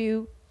had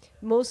to,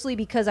 mostly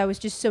because I was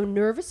just so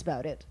nervous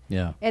about it.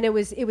 Yeah. And it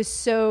was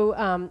so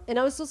and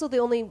I was also the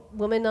only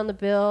woman on the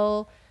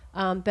bill.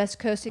 Best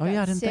Coast got Oh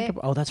yeah, I didn't sick. think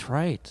about. Oh, that's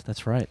right.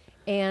 That's right.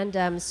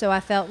 And so I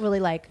felt really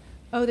like,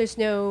 there's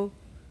no.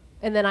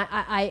 And then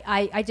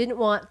I didn't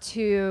want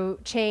to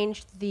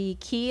change the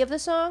key of the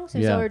song, so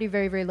it was Yeah. already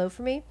very, very low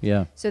for me.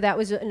 Yeah. So that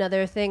was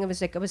another thing. It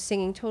was like I was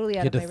singing totally You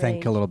out had of to my think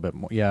range. a little bit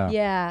more. Yeah.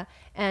 Yeah,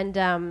 and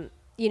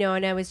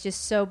and I was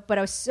just but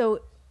I was so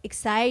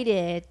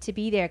excited to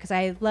be there because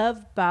I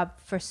loved Bob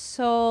for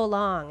so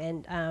long,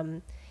 and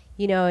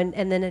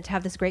and then to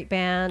have this great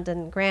band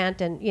and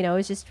Grant, and it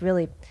was just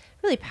really,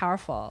 really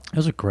powerful. It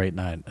was a great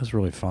night. It was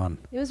really fun.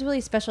 It was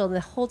really special, and the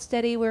Hold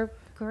Steady were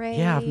great.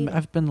 Yeah,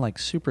 I've been like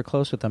super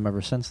close with them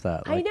ever since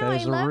that. I Like, know, I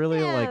those love really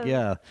them. like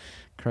yeah.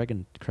 Craig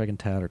and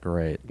Tad are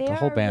great. They the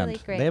whole are band. really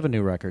great. They have a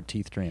new record,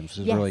 Teeth Dreams, which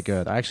is Yes. really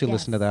good. I actually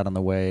listened to Yes.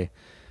 that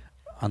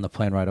on the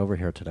plane ride over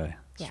here today.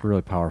 It's Yeah. a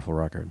really powerful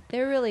record.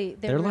 They're really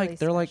They're like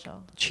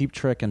special. Cheap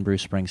Trick and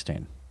Bruce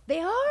Springsteen. They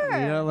are.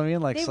 You know what I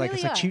mean? Like They it's like really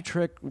it's like are. Cheap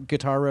Trick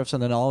guitar riffs,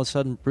 and then all of a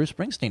sudden Bruce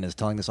Springsteen is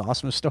telling this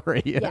awesome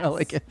story. You know,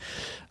 Yes. like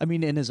I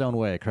mean, in his own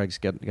way. Craig's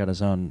got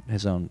his own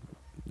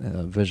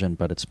vision,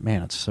 but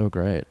it's so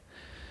great.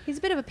 He's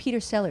a bit of a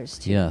Peter Sellers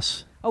too.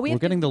 Yes. Oh, we we're have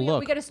to- getting the we-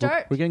 look. we gotta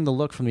start? We're getting the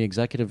look from the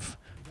executive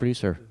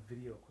producer.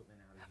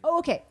 Oh,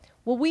 okay.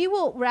 Well, we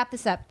will wrap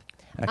this up.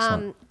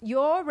 Excellent.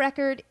 Your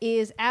record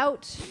is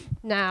out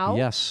now.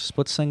 Yes,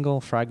 split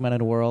single,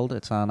 Fragmented World.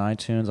 It's on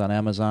iTunes, on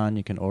Amazon.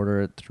 You can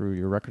order it through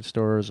your record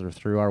stores or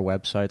through our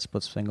website,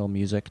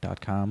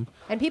 splitsinglemusic.com.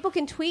 And people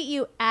can tweet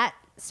you at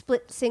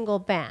Split Single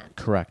Band.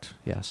 Correct,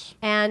 yes.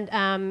 And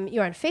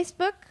you're on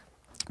Facebook.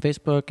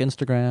 Facebook,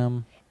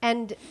 Instagram.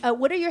 And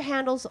what are your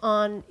handles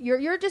on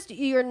your just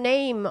your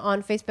name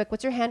on Facebook?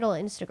 What's your handle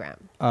on Instagram?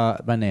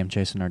 My name,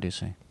 Jason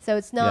Narducci. So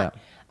it's not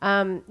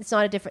it's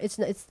not a different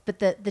it's but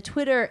the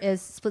Twitter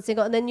is Split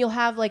Single, and then you'll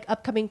have like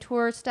upcoming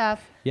tour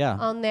stuff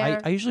on there.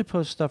 I usually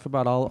post stuff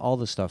about all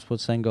the stuff. Split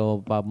Single,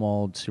 Bob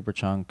Mould,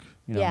 Superchunk.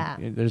 You know,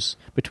 there's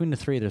between the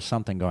three, there's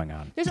something going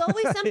on. There's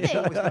always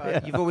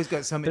something. You've always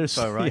got some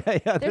info, right?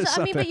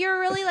 I mean, but you're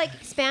really like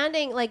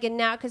expanding, like, and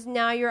now because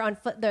now you're on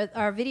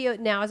our video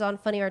now is on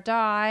Funny or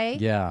Die.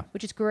 Yeah,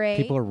 which is great.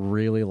 People are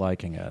really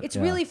liking it. It's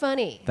really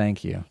funny.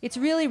 Thank you. It's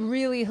really,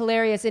 really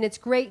hilarious, and it's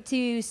great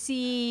to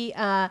see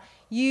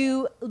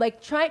you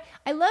like try.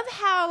 I love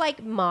how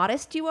like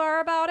modest you are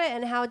about it,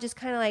 and how just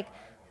kind of like.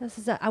 This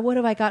is what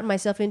have I gotten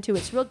myself into?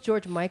 It's real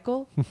George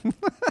Michael.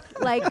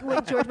 Like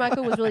when George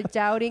Michael was really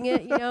doubting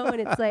it, you know, and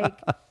it's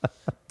like,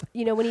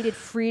 you know, when he did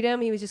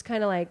Freedom, he was just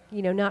kind of like,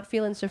 you know, not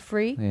feeling so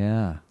free.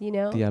 Yeah. You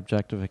know? The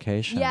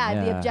objectification.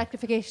 Yeah, the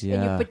objectification.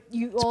 Yeah. But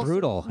you it's also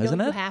brutal, know isn't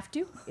it? You have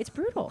to. It's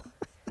brutal.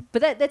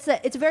 But it's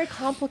a very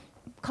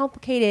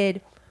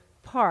complicated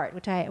part,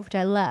 which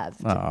I love.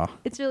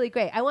 It's really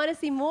great. I want to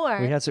see more.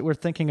 We're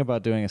thinking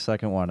about doing a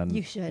second one, and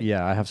you should.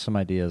 Yeah, I have some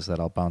ideas that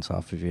I'll bounce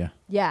off of you.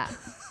 Yeah,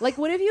 like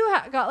what if you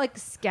got like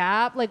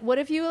scab? Like what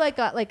if you like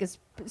got like a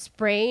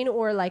sprain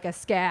or like a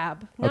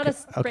scab? Not a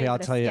sprain. Okay, I'll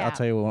but tell a you. scab. I'll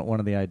tell you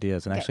one of the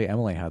ideas, and actually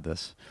Emily had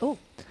this. Oh,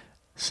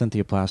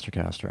 Cynthia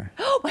Plastercaster.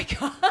 Oh my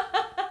god,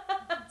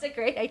 that's a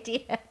great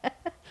idea.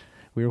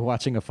 We were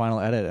watching a final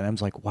edit, and I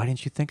was like, "Why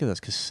didn't you think of this?"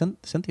 Because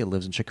Cynthia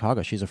lives in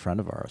Chicago. She's a friend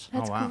of ours.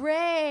 That's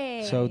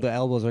great. So the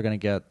elbows are going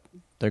to get.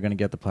 They're going to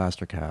get the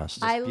plaster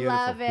cast. I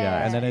love it.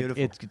 Yeah, and then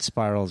it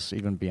spirals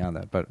even beyond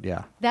that. But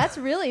yeah, that's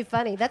really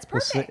funny. That's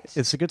perfect.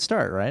 It's a good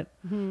start, right?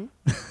 Mm-hmm.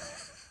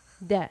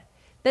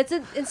 That's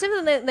instead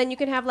of then you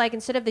can have like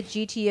instead of the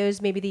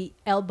GTOs, maybe the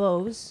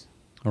elbows.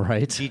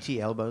 Right. GT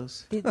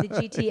elbows. The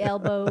GT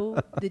elbow.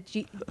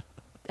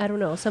 I don't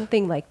know,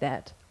 something like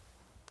that.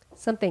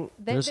 Something.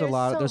 There's a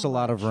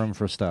lot of room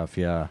for stuff.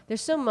 Yeah.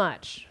 There's so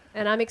much,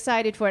 and I'm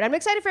excited for it. I'm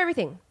excited for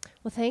everything.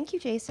 Well, thank you,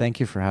 Jason. Thank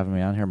you for having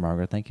me on here,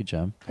 Margaret. Thank you,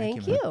 Jim.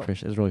 Thank you. It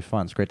was really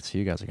fun. It's great to see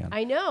you guys again.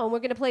 I know. We're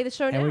going to play the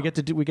show now. And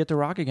we get to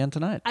rock again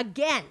tonight.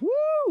 Again. Woo!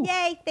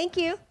 Yay. Thank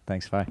you.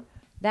 Thanks. Bye.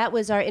 That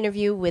was our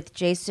interview with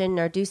Jason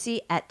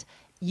Narducci at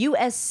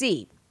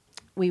USC.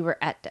 We were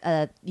at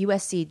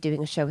USC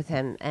doing a show with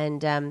him,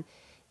 and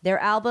their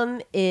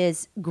album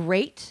is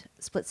great.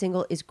 Split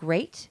Single is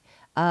great.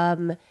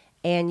 And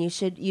you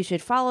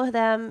should follow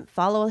them,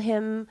 follow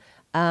him,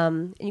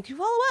 and you can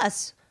follow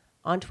us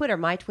on Twitter.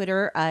 My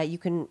Twitter, you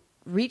can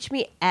reach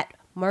me at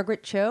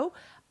Margaret Cho.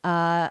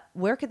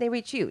 Where can they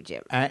reach you,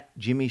 Jim? At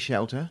Jimmy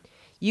Shelter.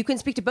 You can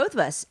speak to both of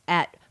us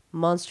at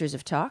Monsters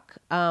of Talk.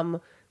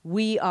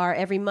 We are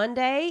every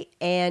Monday,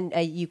 and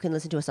you can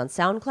listen to us on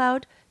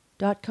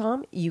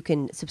SoundCloud.com. You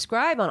can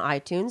subscribe on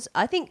iTunes.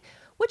 I think,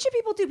 what should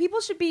people do? People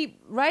should be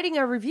writing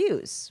our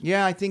reviews.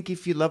 Yeah, I think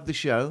if you love the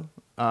show,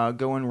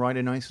 go and write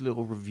a nice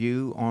little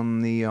review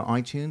on the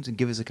iTunes and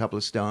give us a couple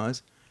of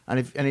stars. And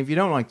if you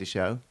don't like the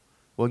show,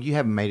 well, you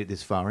haven't made it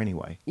this far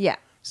anyway. Yeah.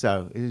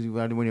 So we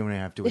don't even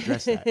have to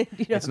address that.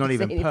 It's not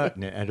even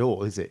pertinent at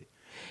all, is it?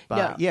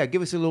 But yeah,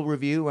 give us a little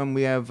review, and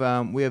we have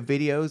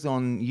videos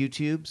on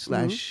YouTube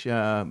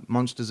 /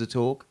 Monsters of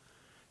Talk.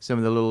 Some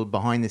of the little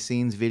behind the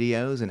scenes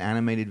videos and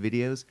animated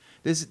videos.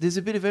 There's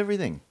a bit of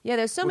everything. Yeah,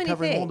 there's so many things.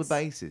 We're covering all the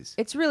bases.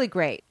 It's really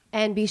great.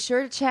 And be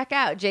sure to check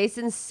out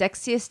Jason's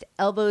Sexiest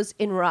Elbows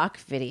in Rock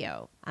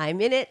video. I'm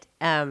in it.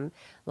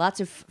 Lots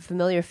of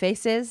familiar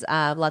faces.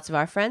 Lots of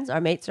our friends,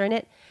 our mates are in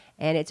it.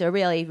 And it's a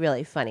really,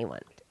 really funny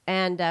one.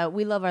 And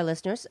we love our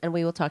listeners, and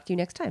we will talk to you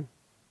next time.